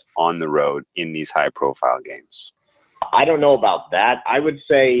points on the road in these high-profile games? I don't know about that. I would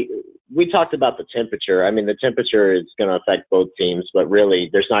say we talked about the temperature. I mean, the temperature is going to affect both teams, but really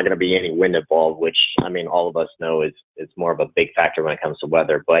there's not going to be any wind involved, which, all of us know is more of a big factor when it comes to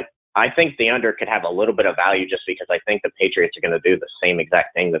weather. But I think the under could have a little bit of value just because I think the Patriots are going to do the same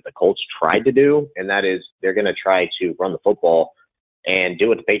exact thing that the Colts tried to do, and that is they're going to try to run the football and do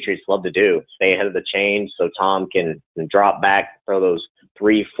what the Patriots love to do, stay ahead of the chain so Tom can drop back, throw those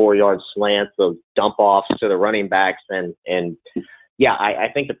 3-4 yard slants, those dump offs to the running backs. And yeah, I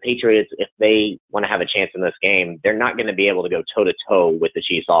think the Patriots, if they want to have a chance in this game, they're not going to be able to go toe-to-toe with the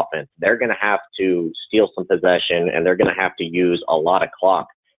Chiefs offense. They're going to have to steal some possession, and they're going to have to use a lot of clock.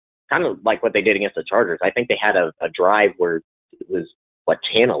 Kind of like what they did against the Chargers. I think they had a drive where it was,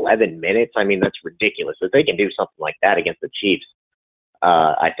 10, 11 minutes? That's ridiculous. If they can do something like that against the Chiefs,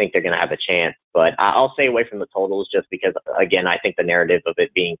 I think they're going to have a chance. But I'll stay away from the totals just because, again, I think the narrative of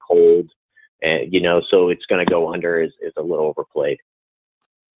it being cold, so it's going to go under is a little overplayed.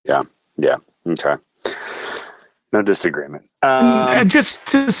 Yeah. Okay. No disagreement. Just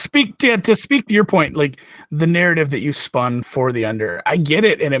to speak to your point, like the narrative that you spun for the under, I get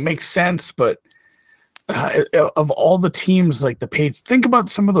it and it makes sense. But of all the teams, like think about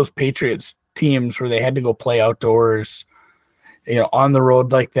some of those Patriots teams where they had to go play outdoors, on the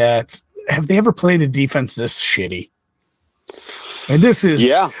road like that. Have they ever played a defense this shitty? And this is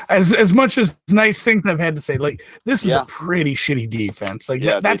as much as nice things I've had to say. Like, this is a pretty shitty defense. Like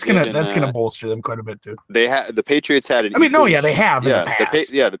that's gonna bolster them quite a bit too. The Patriots had an. They have. Yeah, in the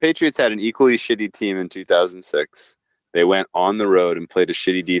past. the Patriots had an equally shitty team in 2006. They went on the road and played a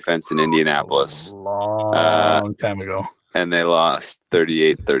shitty defense in Indianapolis. A long time ago. And they lost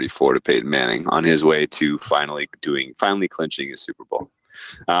 38-34 to Peyton Manning on his way to finally clinching a Super Bowl.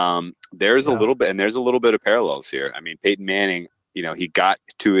 There's a little bit of parallels here. I mean, Peyton Manning, he got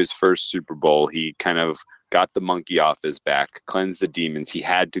to his first Super Bowl. He kind of got the monkey off his back, cleansed the demons. He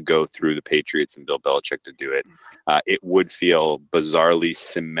had to go through the Patriots and Bill Belichick to do it. It would feel bizarrely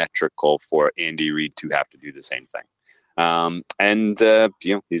symmetrical for Andy Reid to have to do the same thing.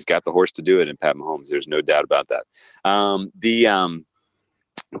 He's got the horse to do it in Pat Mahomes. There's no doubt about that.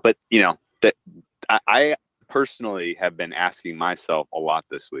 I personally have been asking myself a lot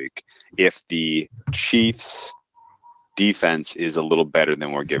this week if the Chiefs defense is a little better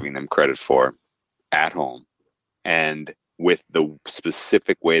than we're giving them credit for at home, and with the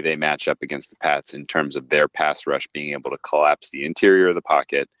specific way they match up against the Pats in terms of their pass rush being able to collapse the interior of the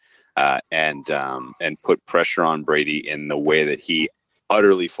pocket and put pressure on Brady in the way that he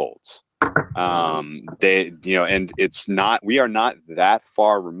utterly folds. And we are not that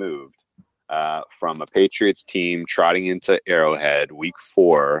far removed from a Patriots team trotting into Arrowhead week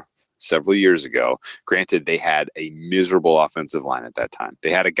 4 several years ago. Granted, they had a miserable offensive line at that time.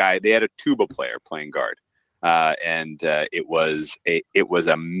 They had a tuba player playing guard, and it was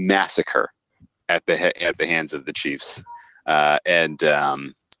a massacre at the hands of the Chiefs, and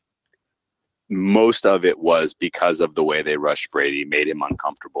most of it was because of the way they rushed Brady, made him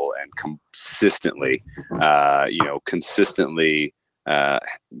uncomfortable, and consistently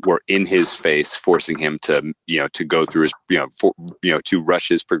were in his face, forcing him to go through his to rush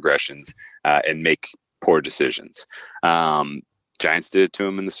his progressions and make poor decisions. Giants did it to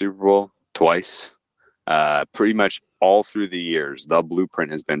him in the Super Bowl twice. Pretty much all through the years, the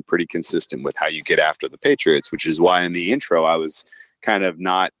blueprint has been pretty consistent with how you get after the Patriots, which is why in the intro I was kind of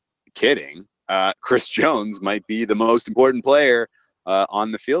not kidding. Chris Jones might be the most important player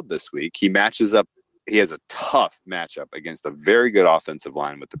on the field this week. He matches up. He has a tough matchup against a very good offensive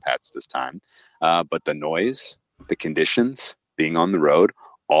line with the Pats this time. But the noise, the conditions, being on the road,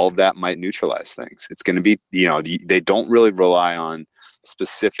 all of that might neutralize things. It's going to be, they don't really rely on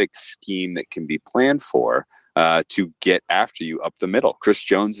specific scheme that can be planned for to get after you up the middle. Chris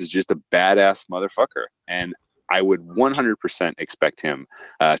Jones is just a badass motherfucker. And I would 100% expect him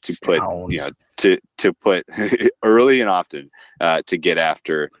to put early and often to get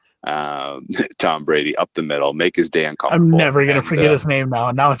after Tom Brady up the middle, make his day uncomfortable. I'm never going to forget his name now.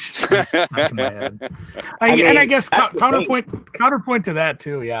 Now it's just stuck in my head. I guess counterpoint to that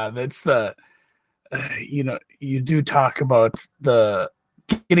too. Yeah, that's the you do talk about the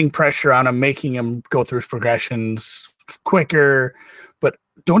getting pressure on him, making him go through his progressions quicker. But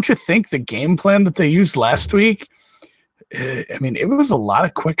don't you think the game plan that they used last week? I mean, it was a lot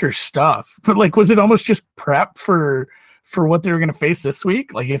of quicker stuff. But was it almost just prep for what they were going to face this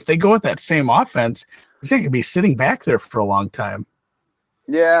week? Like, if they go with that same offense, he's going to be sitting back there for a long time.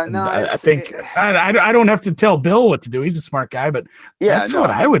 Yeah, no, I think I don't have to tell Bill what to do. He's a smart guy, but that's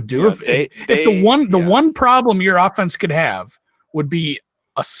what I would do. If the one problem your offense could have would be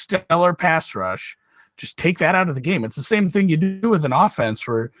a stellar pass rush, just take that out of the game. It's the same thing you do with an offense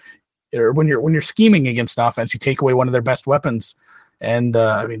or when you're scheming against an offense, you take away one of their best weapons. And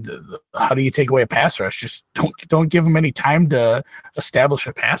how do you take away a pass rush? Just don't give them any time to establish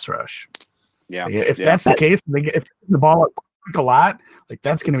a pass rush. Yeah. If that's the case, if the ball up a lot,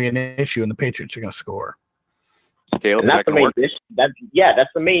 that's going to be an issue, and the Patriots are going to score. Caleb, that's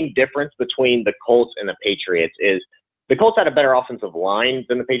the main difference between the Colts and the Patriots. Is the Colts had a better offensive line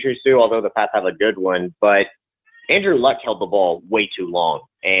than the Patriots do, although the Pats have a good one. But Andrew Luck held the ball way too long,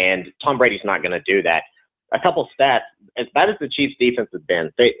 and Tom Brady's not going to do that. A couple stats, as bad as the Chiefs' defense has been,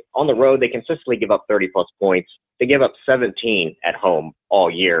 on the road, they consistently give up 30-plus points. They give up 17 at home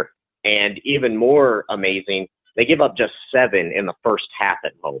all year. And even more amazing, they give up just 7 in the first half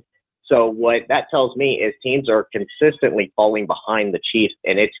at home. So what that tells me is teams are consistently falling behind the Chiefs,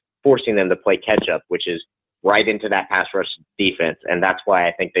 and it's forcing them to play catch-up, which is right into that pass rush defense. And that's why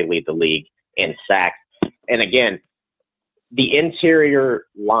I think they lead the league in sacks. And again, the interior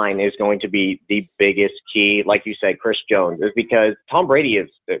line is going to be the biggest key. Like you said, Chris Jones, is because Tom Brady is,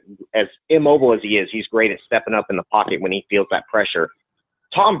 as immobile as he is, he's great at stepping up in the pocket when he feels that pressure.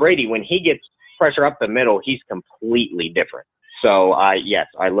 Tom Brady, when he gets pressure up the middle, he's completely different. So, yes,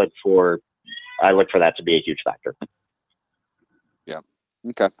 I look for I look for that to be a huge factor. Yeah.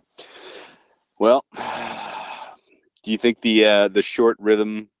 Okay. Well, do you think the short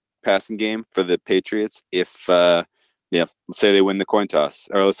rhythm passing game for the Patriots, if let's say they win the coin toss,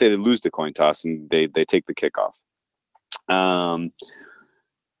 or let's say they lose the coin toss and they take the kickoff,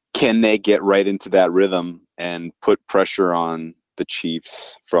 can they get right into that rhythm and put pressure on the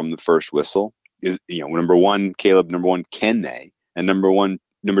Chiefs from the first whistle? Is number one, Kaleb, number one, can they? And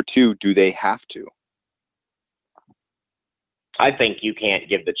number two, do they have to? I think you can't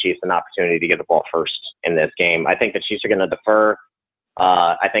give the Chiefs an opportunity to get the ball first in this game. I think the Chiefs are going to defer.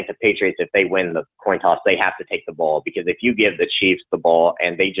 I think the Patriots, if they win the coin toss, they have to take the ball, because if you give the Chiefs the ball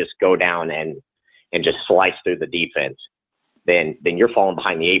and they just go down and just slice through the defense, then you're falling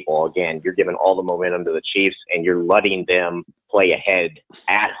behind the eight ball again. You're giving all the momentum to the Chiefs, and you're letting them play ahead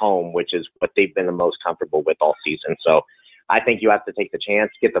at home, which is what they've been the most comfortable with all season. So I think you have to take the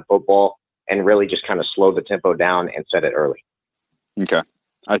chance, get the football, and really just kind of slow the tempo down and set it early. Okay.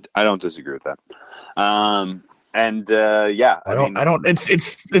 I don't disagree with that. I don't.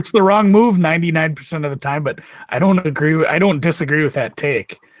 It's the wrong move 99% of the time, but I don't disagree with that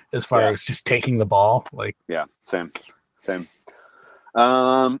take as far as just taking the ball. Like, yeah, same.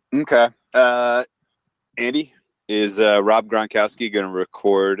 Okay. Andy, is Rob Gronkowski going to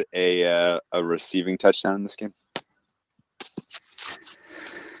record a receiving touchdown in this game?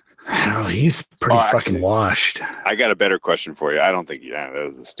 I don't know. He's pretty fucking washed. I got a better question for you. I don't think that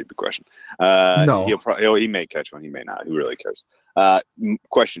was a stupid question. No. He may catch one. He may not. Who really cares?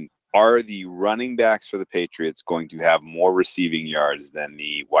 Question. Are the running backs for the Patriots going to have more receiving yards than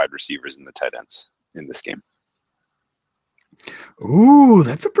the wide receivers and the tight ends in this game? Ooh,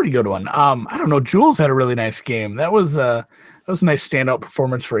 that's a pretty good one. I don't know. Jules had a really nice game. That was a nice standout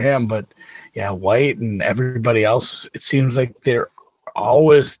performance for him. But yeah, White and everybody else, it seems like they're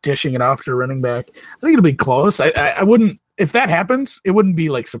always dishing it off to running back. I think it'll be close. I wouldn't, if that happens, it wouldn't be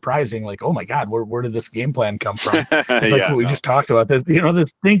like surprising. Like, oh my God, where did this game plan come from? It's like what we just talked about. This,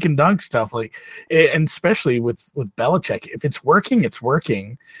 this dink and dunk stuff. Like, and especially with Belichick, if it's working, it's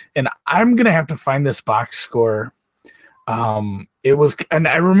working. And I'm gonna have to find this box score. It was, and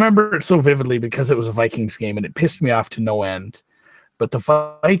I remember it so vividly because it was a Vikings game, and it pissed me off to no end. But the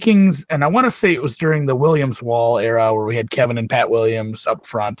Vikings, and I want to say it was during the Williams Wall era where we had Kevin and Pat Williams up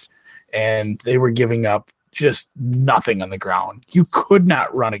front, and they were giving up just nothing on the ground. You could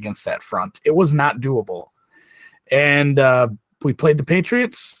not run against that front. It was not doable. And we played the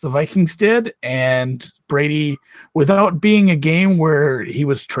Patriots, the Vikings did, and Brady, without being a game where he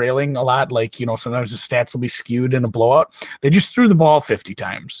was trailing a lot, like, sometimes the stats will be skewed in a blowout, they just threw the ball 50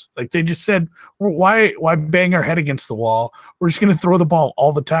 times. Like, they just said, why bang our head against the wall? We're just going to throw the ball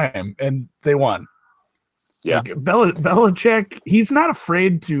all the time, and they won. Yeah. Like, Belichick, he's not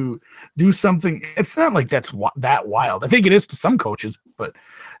afraid to do something. It's not like that's that wild. I think it is to some coaches, but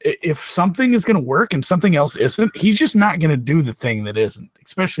if something is going to work and something else isn't, he's just not going to do the thing that isn't,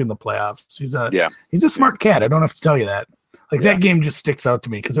 especially in the playoffs. He's a smart cat. I don't have to tell you that. Like, that game just sticks out to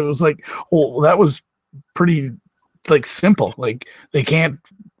me because it was like, well, that was pretty like simple. Like, they can't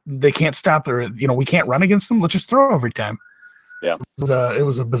stop their, we can't run against them. Let's just throw every time. Yeah. It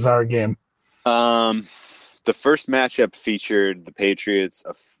was a bizarre game. The first matchup featured the Patriots,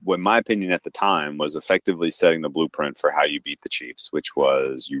 what my opinion at the time was effectively setting the blueprint for how you beat the Chiefs, which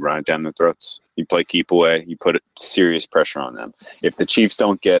was you run it down their throats, you play keep away, you put serious pressure on them. If the Chiefs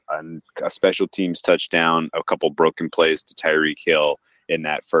don't get a special teams touchdown, a couple broken plays to Tyreek Hill in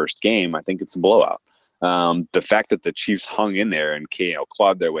that first game, I think it's a blowout. The fact that the Chiefs hung in there and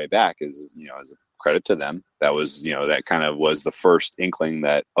clawed their way back is a credit to them. That was, that kind of was the first inkling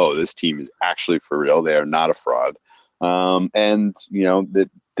that, oh, this team is actually for real. They are not a fraud. I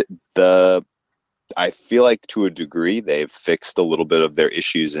feel like to a degree they've fixed a little bit of their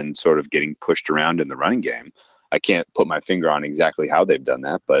issues in sort of getting pushed around in the running game. I can't put my finger on exactly how they've done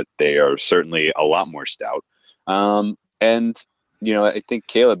that, but they are certainly a lot more stout. I think,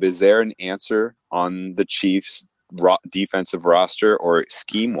 Kaleb, is there an answer on the Chiefs defensive roster or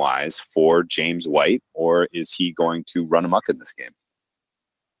scheme wise for James White, or is he going to run amok in this game?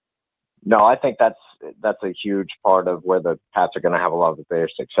 No, I think that's a huge part of where the Pats are going to have a lot of their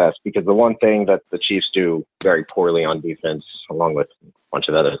success, because the one thing that the Chiefs do very poorly on defense, along with a bunch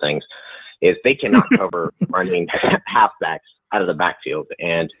of other things, is they cannot cover running halfbacks out of the backfield.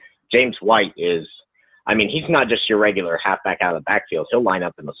 And James White is, he's not just your regular halfback out of the backfield. He'll line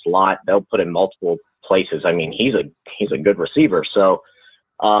up in the slot. They'll put him multiple places. He's a good receiver. So,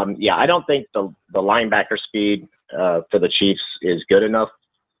 I don't think the linebacker speed for the Chiefs is good enough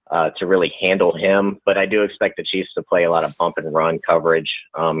to really handle him. But I do expect the Chiefs to play a lot of bump and run coverage,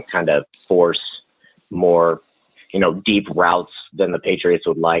 kind of force more, deep routes than the Patriots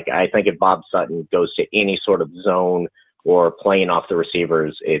would like. I think if Bob Sutton goes to any sort of zone or playing off the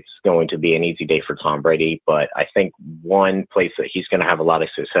receivers, it's going to be an easy day for Tom Brady. But I think one place that he's going to have a lot of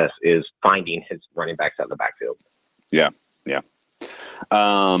success is finding his running backs out of the backfield. Yeah.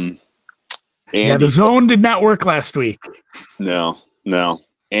 The zone did not work last week. No.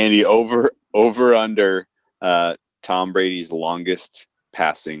 Andy, over under Tom Brady's longest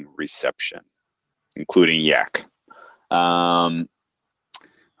passing reception, including Yak.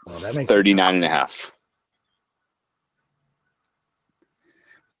 39.5.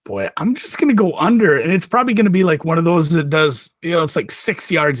 Boy, I'm just going to go under, and it's probably going to be like one of those that does, it's like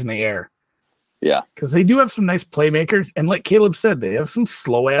 6 yards in the air. Yeah. Because they do have some nice playmakers, and like Caleb said, they have some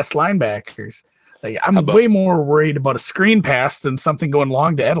slow-ass linebackers. Like, I'm way more worried about a screen pass than something going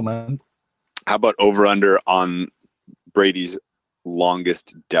long to Edelman. How about over-under on Brady's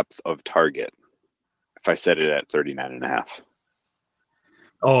longest depth of target? If I set it at 39.5.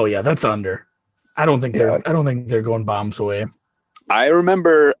 Oh yeah, that's under. I don't think they're going bombs away. I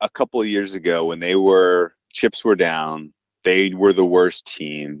remember a couple of years ago when chips were down, they were the worst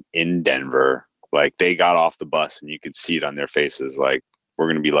team in Denver. Like, they got off the bus and you could see it on their faces. Like, we're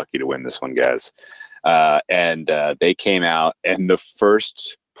going to be lucky to win this one, guys. And they came out, and the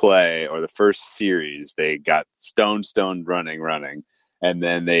first play or the first series, they got stoned running. And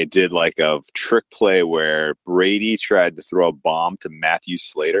then they did like a trick play where Brady tried to throw a bomb to Matthew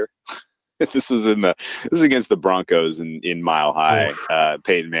Slater. This is against the Broncos in Mile High.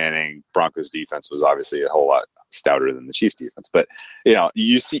 Peyton Manning, Broncos defense was obviously a whole lot stouter than the Chiefs defense. But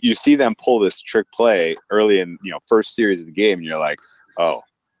you see them pull this trick play early in first series of the game, and you're like, oh,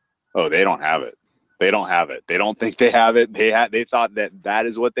 they don't have it. They don't have it. They don't think they have it. They thought that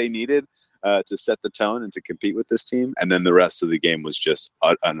is what they needed to set the tone and to compete with this team. And then the rest of the game was just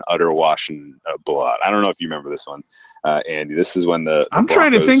an utter wash and blowout. I don't know if you remember this one, Andy. This is when the I'm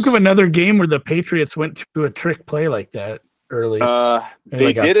trying to think of another game where the Patriots went to a trick play like that early.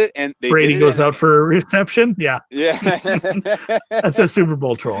 They did it, and Brady goes out for a reception. Yeah. That's a Super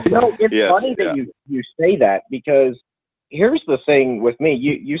Bowl troll. It's funny that you say that, because here's the thing with me.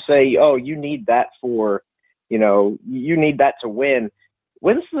 You say, oh, you need that for, you need that to win.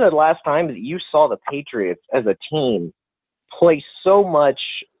 When's the last time that you saw the Patriots as a team play so much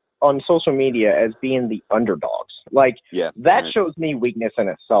on social media as being the underdogs? Like, that shows me weakness in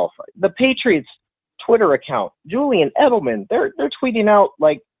itself. The Patriots Twitter account, Julian Edelman, they're tweeting out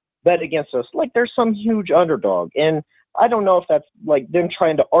like, bet against us, like they're some huge underdog. And I don't know if that's like them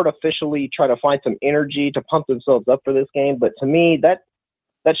trying to artificially try to find some energy to pump themselves up for this game. But to me, that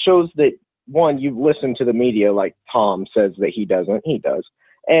shows that, one, you've listened to the media like Tom says that he doesn't. He does.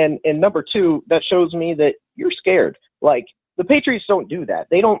 And number two, that shows me that you're scared. Like, the Patriots don't do that.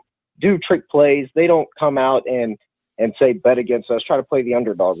 They don't do trick plays. They don't come out and say, bet against us, try to play the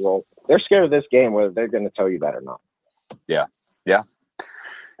underdog role. They're scared of this game, whether they're going to tell you that or not. Yeah,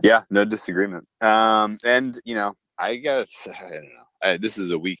 no disagreement. And, I guess, I don't know. This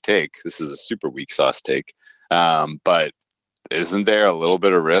is a weak take. This is a super weak sauce take. But isn't there a little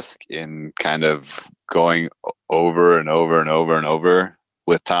bit of risk in kind of going over and over and over and over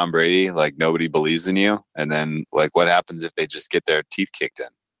with Tom Brady? Like, nobody believes in you. And then, like, what happens if they just get their teeth kicked in?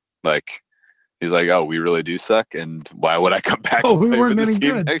 Like, he's like, oh, we really do suck. And why would I come back and play for this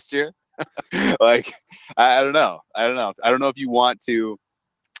team next year? Like, I don't know. I don't know if you want to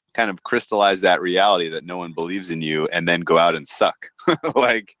kind of crystallize that reality that no one believes in you and then go out and suck.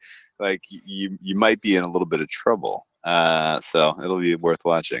 like you might be in a little bit of trouble. So it'll be worth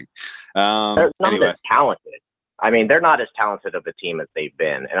watching. They're not as talented. I mean, they're not as talented of a team as they've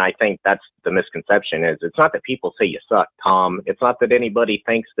been. And I think that's the misconception. Is it's not that people say you suck, Tom. It's not that anybody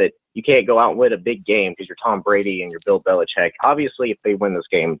thinks that you can't go out and win a big game because you're Tom Brady and you're Bill Belichick. Obviously, if they win this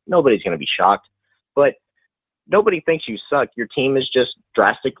game, nobody's going to be shocked. But nobody thinks you suck. Your team is just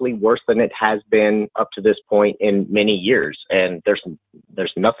drastically worse than it has been up to this point in many years. And there's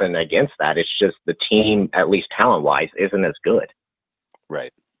nothing against that. It's just the team, at least talent-wise, isn't as good.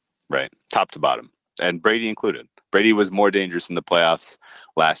 Right. Top to bottom. And Brady included. Brady was more dangerous in the playoffs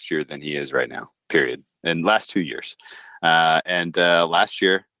last year than he is right now, period. In last 2 years. And last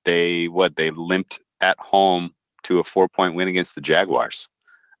year, they limped at home to a 4-point win against the Jaguars.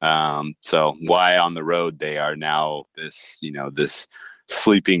 So why on the road they are now this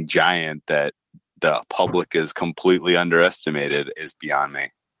sleeping giant that the public is completely underestimated is beyond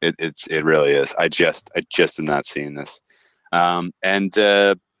me. It really is. I just am not seeing this.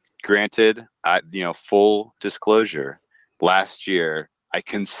 Granted, full disclosure, last year I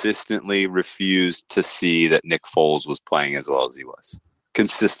consistently refused to see that Nick Foles was playing as well as he was.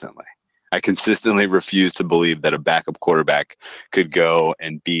 Consistently. I consistently refuse to believe that a backup quarterback could go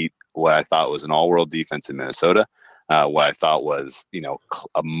and beat what I thought was an all-world defense in Minnesota. What I thought was,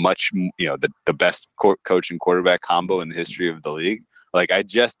 a much, the best coach and quarterback combo in the history of the league. Like, I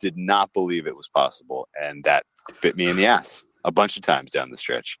just did not believe it was possible, and that bit me in the ass a bunch of times down the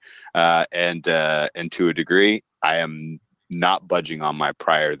stretch. And to a degree, I am not budging on my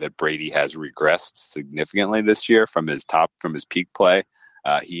prior that Brady has regressed significantly this year from his peak play.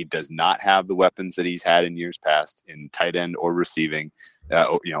 He does not have the weapons that he's had in years past in tight end or receiving,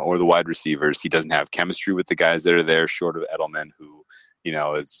 or the wide receivers. He doesn't have chemistry with the guys that are there, short of Edelman, who,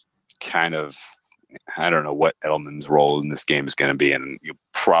 is kind of, I don't know what Edelman's role in this game is going to be, and you'll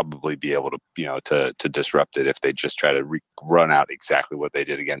probably be able to, to disrupt it if they just try to run out exactly what they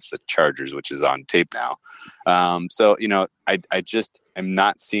did against the Chargers, which is on tape now. So, I just am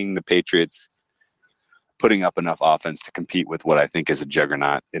not seeing the Patriots putting up enough offense to compete with what I think is a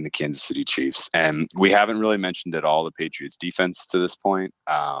juggernaut in the Kansas City Chiefs. And we haven't really mentioned at all the Patriots defense to this point.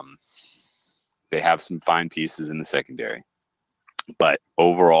 They have some fine pieces in the secondary, but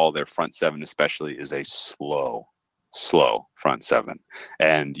overall their front seven especially is a slow front seven.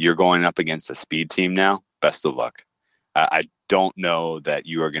 And you're going up against a speed team now. Best of luck. I don't know that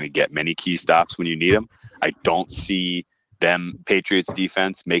you are going to get many key stops when you need them. I don't see them Patriots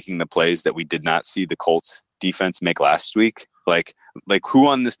defense making the plays that we did not see the Colts defense make last week. Like who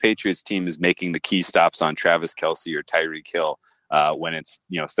on this Patriots team is making the key stops on Travis Kelce or Tyreek Hill when it's,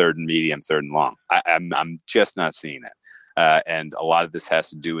 third and medium, third and long? I'm just not seeing it. And a lot of this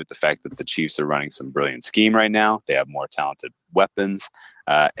has to do with the fact that the Chiefs are running some brilliant scheme right now. They have more talented weapons,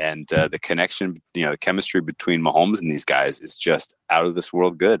 and the connection, the chemistry between Mahomes and these guys is just out of this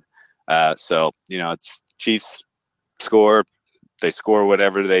world good. So, it's Chiefs score. They score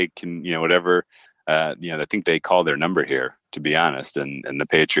whatever they can, whatever, I think they call their number here, to be honest. And the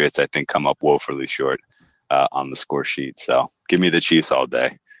Patriots, I think, come up woefully short on the score sheet. So give me the Chiefs all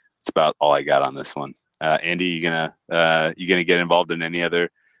day. It's about all I got on this one. Andy, you gonna get involved in any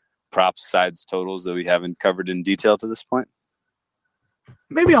other props, sides, totals that we haven't covered in detail to this point?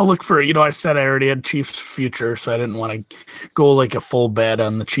 Maybe I'll look for, I said I already had Chiefs future, so I didn't want to go like a full bet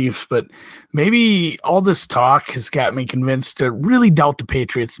on the Chiefs, but maybe all this talk has got me convinced to really doubt the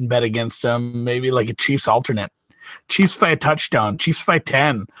Patriots and bet against them. Maybe like a Chiefs alternate. Chiefs by a touchdown, Chiefs by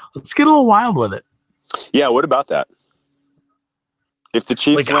 10. Let's get a little wild with it. Yeah, what about that? If the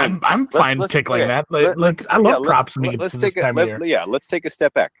Chiefs win, I'm fine tickling that. I love props when we get to this time of year. Yeah, let's take a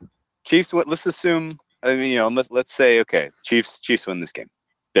step back. Chiefs, let's assume, let's say, okay, Chiefs win this game.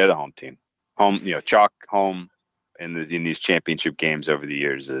 They're the home team. Chalk home in these championship games over the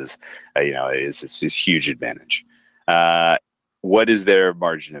years is this huge advantage. What is their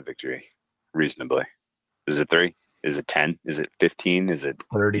margin of victory? Reasonably, is it 3? Is it 10? Is it 15? Is it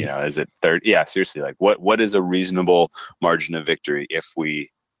 30? Is it 30? Yeah, seriously. Like, what is a reasonable margin of victory if we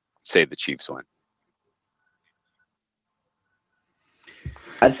say the Chiefs win?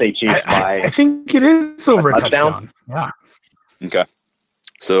 I'd say Chiefs by. I think it is over a touchdown. Yeah. Okay.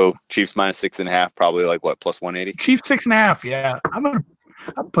 So Chiefs minus 6.5, probably like what, plus 180? Chiefs 6.5. Yeah,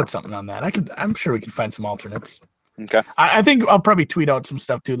 I'll put something on that. I'm sure we can find some alternates. Okay. I think I'll probably tweet out some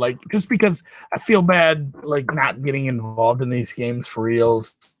stuff too, like just because I feel bad, like not getting involved in these games for real.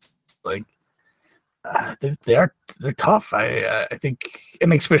 Like they're tough. I think,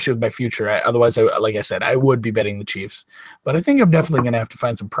 and especially with my future. Otherwise, like I said, I would be betting the Chiefs. But I think I'm definitely going to have to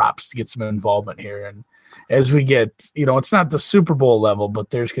find some props to get some involvement here. And as we get, it's not the Super Bowl level,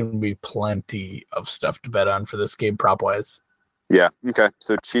 but there's going to be plenty of stuff to bet on for this game prop wise. Yeah. Okay.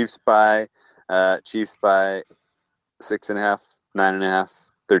 So Chiefs by 6.5,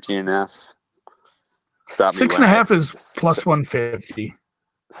 9.5, 13.5. Stop me. 6.5 is plus 150.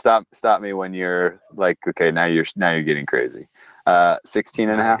 Stop me when you're like, okay, now you're getting crazy.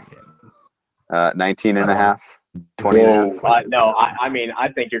 16.5, 19.5, 20.5. No, I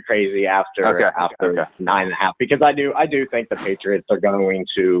think you're crazy after 9.5, because I do think the Patriots are going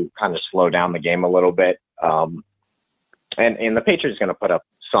to kind of slow down the game a little bit. And the Patriots are going to put up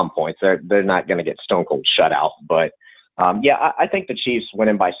some points. They're not going to get stone cold shut out, but I think the Chiefs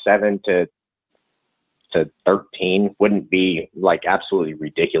winning by 7 to 13 wouldn't be like absolutely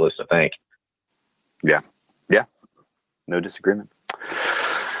ridiculous to think. Yeah. No disagreement.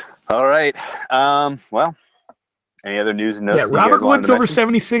 All right. Well, any other news and notes? Yeah, Robert Woods over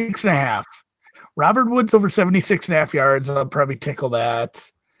 76.5. Robert Woods over 76.5 yards. I'll probably tickle that.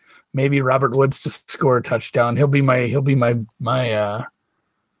 Maybe Robert Woods to score a touchdown. He'll be my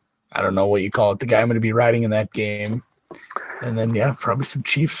I don't know what you call it, the guy I'm going to be riding in that game. And then probably some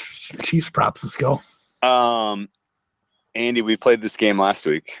Chiefs props. Let's go. Andy, we played this game last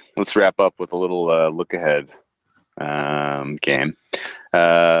week. Let's wrap up with a little look ahead game.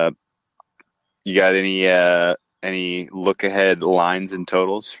 You got any look ahead lines and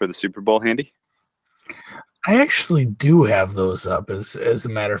totals for the Super Bowl handy? I actually do have those up as a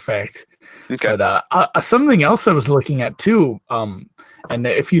matter of fact. Okay. But something else I was looking at too, and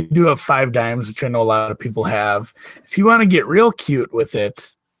if you do have 5 dimes, which I know a lot of people have, if you want to get real cute with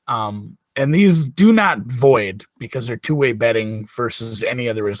it, and these do not void because they're two-way betting versus any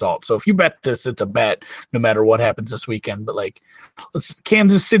other result. So if you bet this, it's a bet no matter what happens this weekend. But like,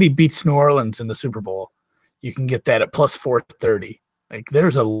 Kansas City beats New Orleans in the Super Bowl. You can get that at plus 430. Like,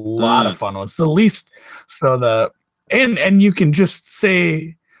 there's a lot of fun ones. The least, and you can just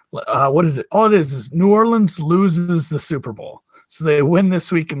say, what is it? All it is New Orleans loses the Super Bowl. So they win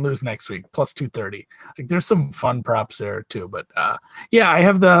this week and lose next week, plus 230. Like, there's some fun props there too. But yeah, I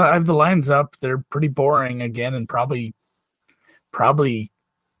have the lines up. They're pretty boring again, and probably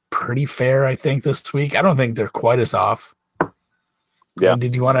pretty fair, I think, this week. I don't think they're quite as off. Yeah. Do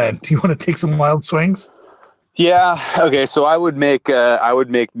you want to take some wild swings? Yeah. Okay. So I would make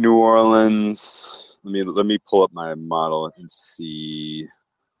New Orleans. Let me pull up my model and see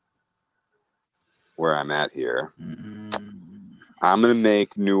where I'm at here. I'm gonna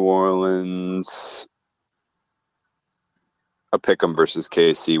make New Orleans a pick'em versus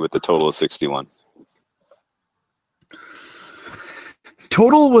KC with a total of 61.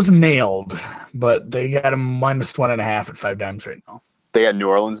 Total was nailed, but they got a minus 1.5 at 5 dimes right now. They got New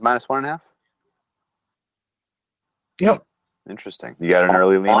Orleans minus 1.5. Yep. Interesting. You got an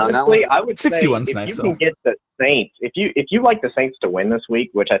early lean on that one? Honestly, I would say 61's if nice, you though. can get the Saints, if you like the Saints to win this week,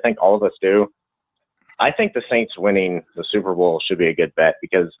 which I think all of us do, I think the Saints winning the Super Bowl should be a good bet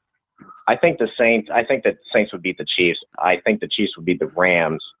because I think that the Saints would beat the Chiefs. I think the Chiefs would beat the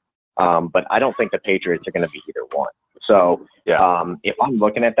Rams, but I don't think the Patriots are going to be either one. So if I'm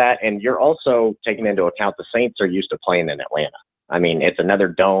looking at that, and you're also taking into account the Saints are used to playing in Atlanta. I mean, it's another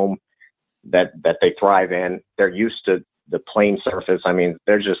dome that they thrive in. They're used to the playing surface. I mean,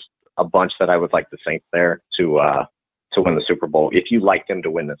 there's just a bunch that I would like the Saints there to win the Super Bowl if you like them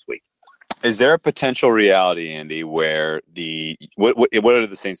to win this week. Is there a potential reality, Andy, where what are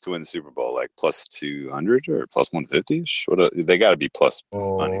the Saints to win the Super Bowl? Like plus 200 or plus 150-ish? They got to be plus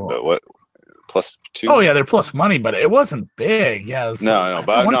money, but what plus 2? Oh yeah, they're plus money, but it wasn't big. Yeah,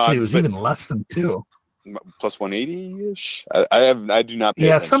 it was even less than 2. Plus 180-ish. I do not pay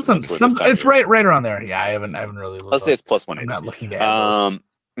attention. Something. It's right around there. Yeah, I haven't really looked. Let's say it's plus 180. I'm not looking to add those.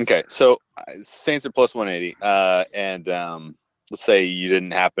 Okay, so Saints are plus 180, and let's say you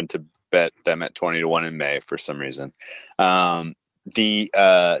didn't happen to bet them at 20-1 in May for some reason. The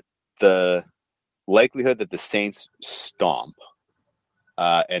likelihood that the Saints stomp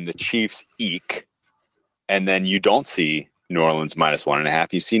and the Chiefs eke, and then you don't see New Orleans minus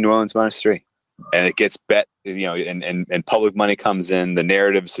 1.5, you see New Orleans minus 3. And it gets bet, and public money comes in. The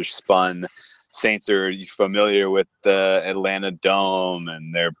narratives are spun. Saints are familiar with the Atlanta Dome,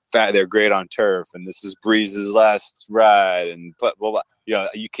 and they're great on turf. And this is Breeze's last ride, and blah, blah, blah.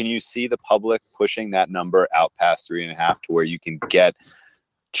 Can you see the public pushing that number out past 3.5 to where you can get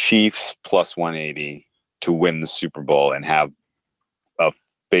Chiefs plus 180 to win the Super Bowl and have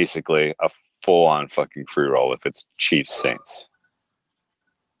basically a full on fucking free roll if it's Chiefs Saints.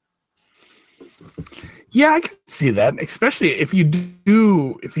 Yeah, I can see that, especially if you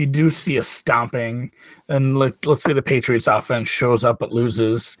do see a stomping, and let's say the Patriots offense shows up but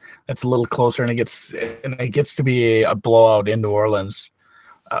loses. That's a little closer, and it gets to be a blowout in New Orleans,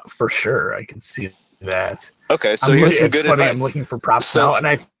 for sure. I can see that. Okay, so here's some good advice. I'm looking for props now, and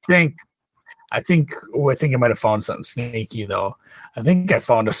I think I might have found something sneaky though. I think I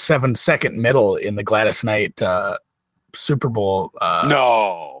found a 7-second middle in the Gladys Knight Super Bowl.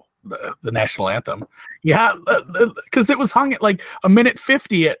 No. The national anthem. Yeah, because it was hung at like a minute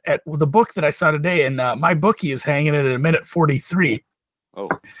 50 at the book that I saw today, and my bookie is hanging it at a minute 43. Oh.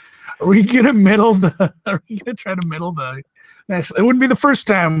 Are we gonna try to middle the national? It wouldn't be the first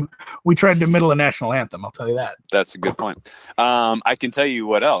time we tried to middle a national anthem, I'll tell you that. That's a good point. I can tell you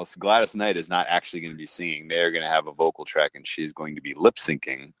what else. Gladys Knight is not actually going to be singing. They're going to have a vocal track, and she's going to be lip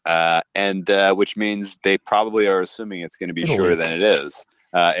syncing, and which means they probably are assuming it's going to be shorter than it is.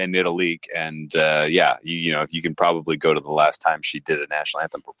 And it'll leak, and you can probably go to the last time she did a national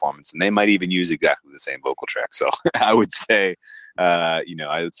anthem performance, and they might even use exactly the same vocal track. So I would say,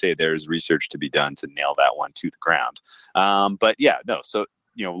 there's research to be done to nail that one to the ground. But yeah, no. So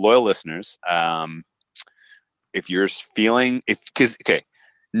loyal listeners, if you're feeling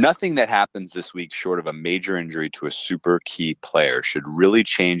Nothing that happens this week short of a major injury to a super key player should really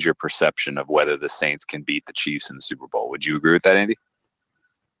change your perception of whether the Saints can beat the Chiefs in the Super Bowl. Would you agree with that, Andy?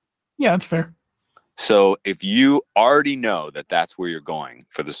 Yeah, that's fair. So if you already know that that's where you're going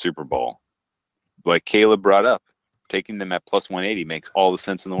for the Super Bowl, like Kaleb brought up, taking them at plus 180 makes all the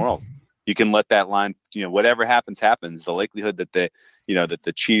sense in the world. You can let that line, whatever happens. The likelihood that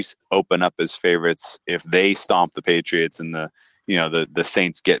the Chiefs open up as favorites if they stomp the Patriots and the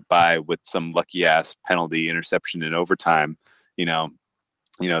Saints get by with some lucky ass penalty interception in overtime,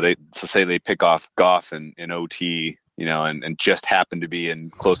 they say they pick off Goff in OT, and just happen to be in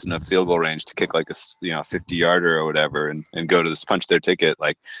close enough field goal range to kick like a 50-yarder or whatever and go to this punch their ticket.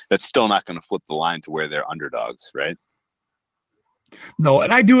 Like, that's still not going to flip the line to where they're underdogs, right? No,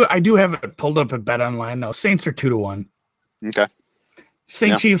 and I do have it pulled up at Bet Online. No, Saints are 2-1. Okay.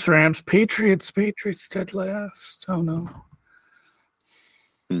 Chiefs, Rams, Patriots dead last. Oh no.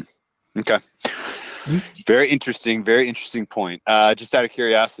 Okay. Very interesting point. Just out of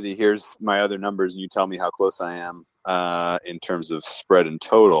curiosity, here's my other numbers, and you tell me how close I am in terms of spread and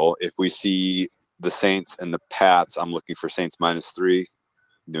total. If we see the Saints and the Pats, I'm looking for Saints -3,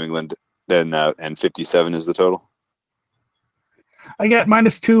 New England, then and 57 is the total. I got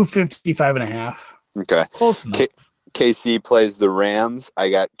 -2, 55.5. Okay. Close enough. KC plays the Rams. I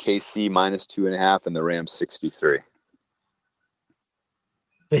got KC -2.5 and the Rams 63.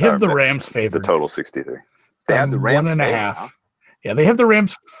 They have the Rams favored. The total 63. They have the Rams 1.5. Huh? Yeah, they have the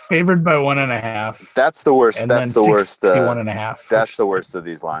Rams favored by 1.5. That's the worst. That's the worst. 1.5. That's the worst of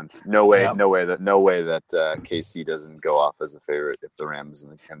these lines. No way. Yep. No way that KC doesn't go off as a favorite if the Rams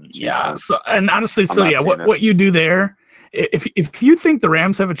and the Chiefs. Yeah. So, and honestly, what what you do there, if you think the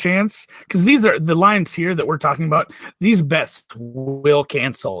Rams have a chance, because these are the lines here that we're talking about, these bets will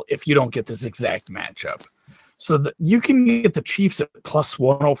cancel if you don't get this exact matchup. So that you can get the Chiefs at plus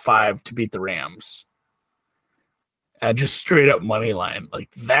 105 to beat the Rams. Just straight up money line. Like,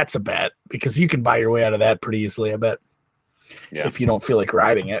 that's a bet because you can buy your way out of that pretty easily, I bet. Yeah. If you don't feel like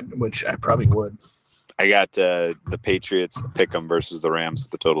riding it, which I probably would. I got the Patriots pick 'em versus the Rams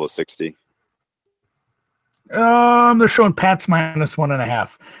with a total of 60. They're showing Pats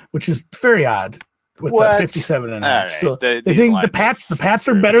 -1.5, which is very odd. With the 57.5, right. So they think the Pats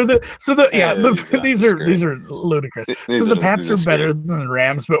are better than these are ludicrous. The Pats are better than the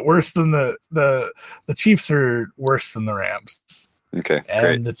Rams, but worse than the Chiefs are worse than the Rams. Okay,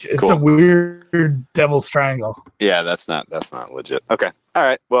 and great. It's a weird devil's triangle. Yeah, that's not legit. Okay, all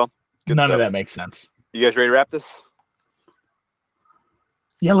right. Well, none stuff. Of that makes sense. You guys ready to wrap this?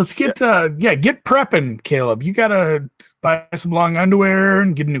 Yeah, let's get get prepping, Kaleb. You gotta buy some long underwear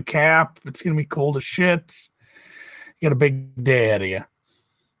and get a new cap. It's gonna be cold as shit. You got a big day ahead of you.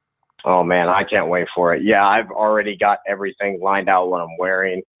 Oh man, I can't wait for it. Yeah, I've already got everything lined out what I'm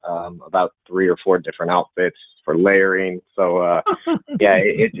wearing. About 3 or 4 different outfits for layering. So yeah,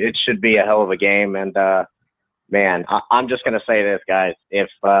 it should be a hell of a game. And man, I'm just gonna say this, guys. If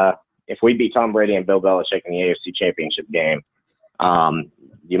we beat Tom Brady and Bill Belichick in the AFC Championship game,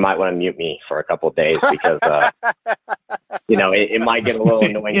 you might want to mute me for a couple of days because, it might get a little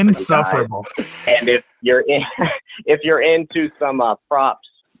annoying. Insufferable. And if you're into some props,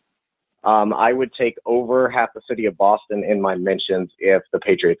 I would take over half the city of Boston in my mentions if the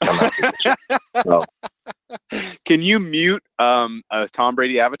Patriots come out. So. Can you mute a Tom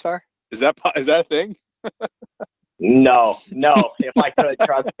Brady avatar? Is that a thing? No. If I could,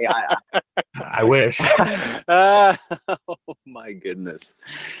 trust me, I wish. Oh my goodness!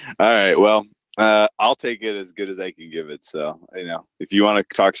 All right, well, I'll take it as good as I can give it. So if you want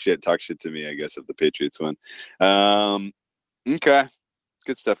to talk shit to me, I guess, if the Patriots win. Okay,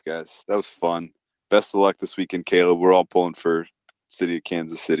 good stuff, guys. That was fun. Best of luck this weekend, Kaleb. We're all pulling for city of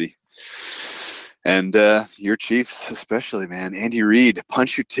Kansas City, and your Chiefs especially, man. Andy Reid,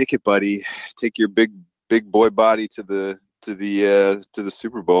 punch your ticket, buddy. Take your big boy body to the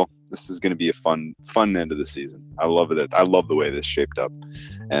Super Bowl. This is going to be a fun end of the season. I love it. I love the way this shaped up.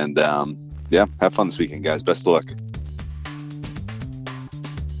 And have fun this weekend, guys. Best of luck.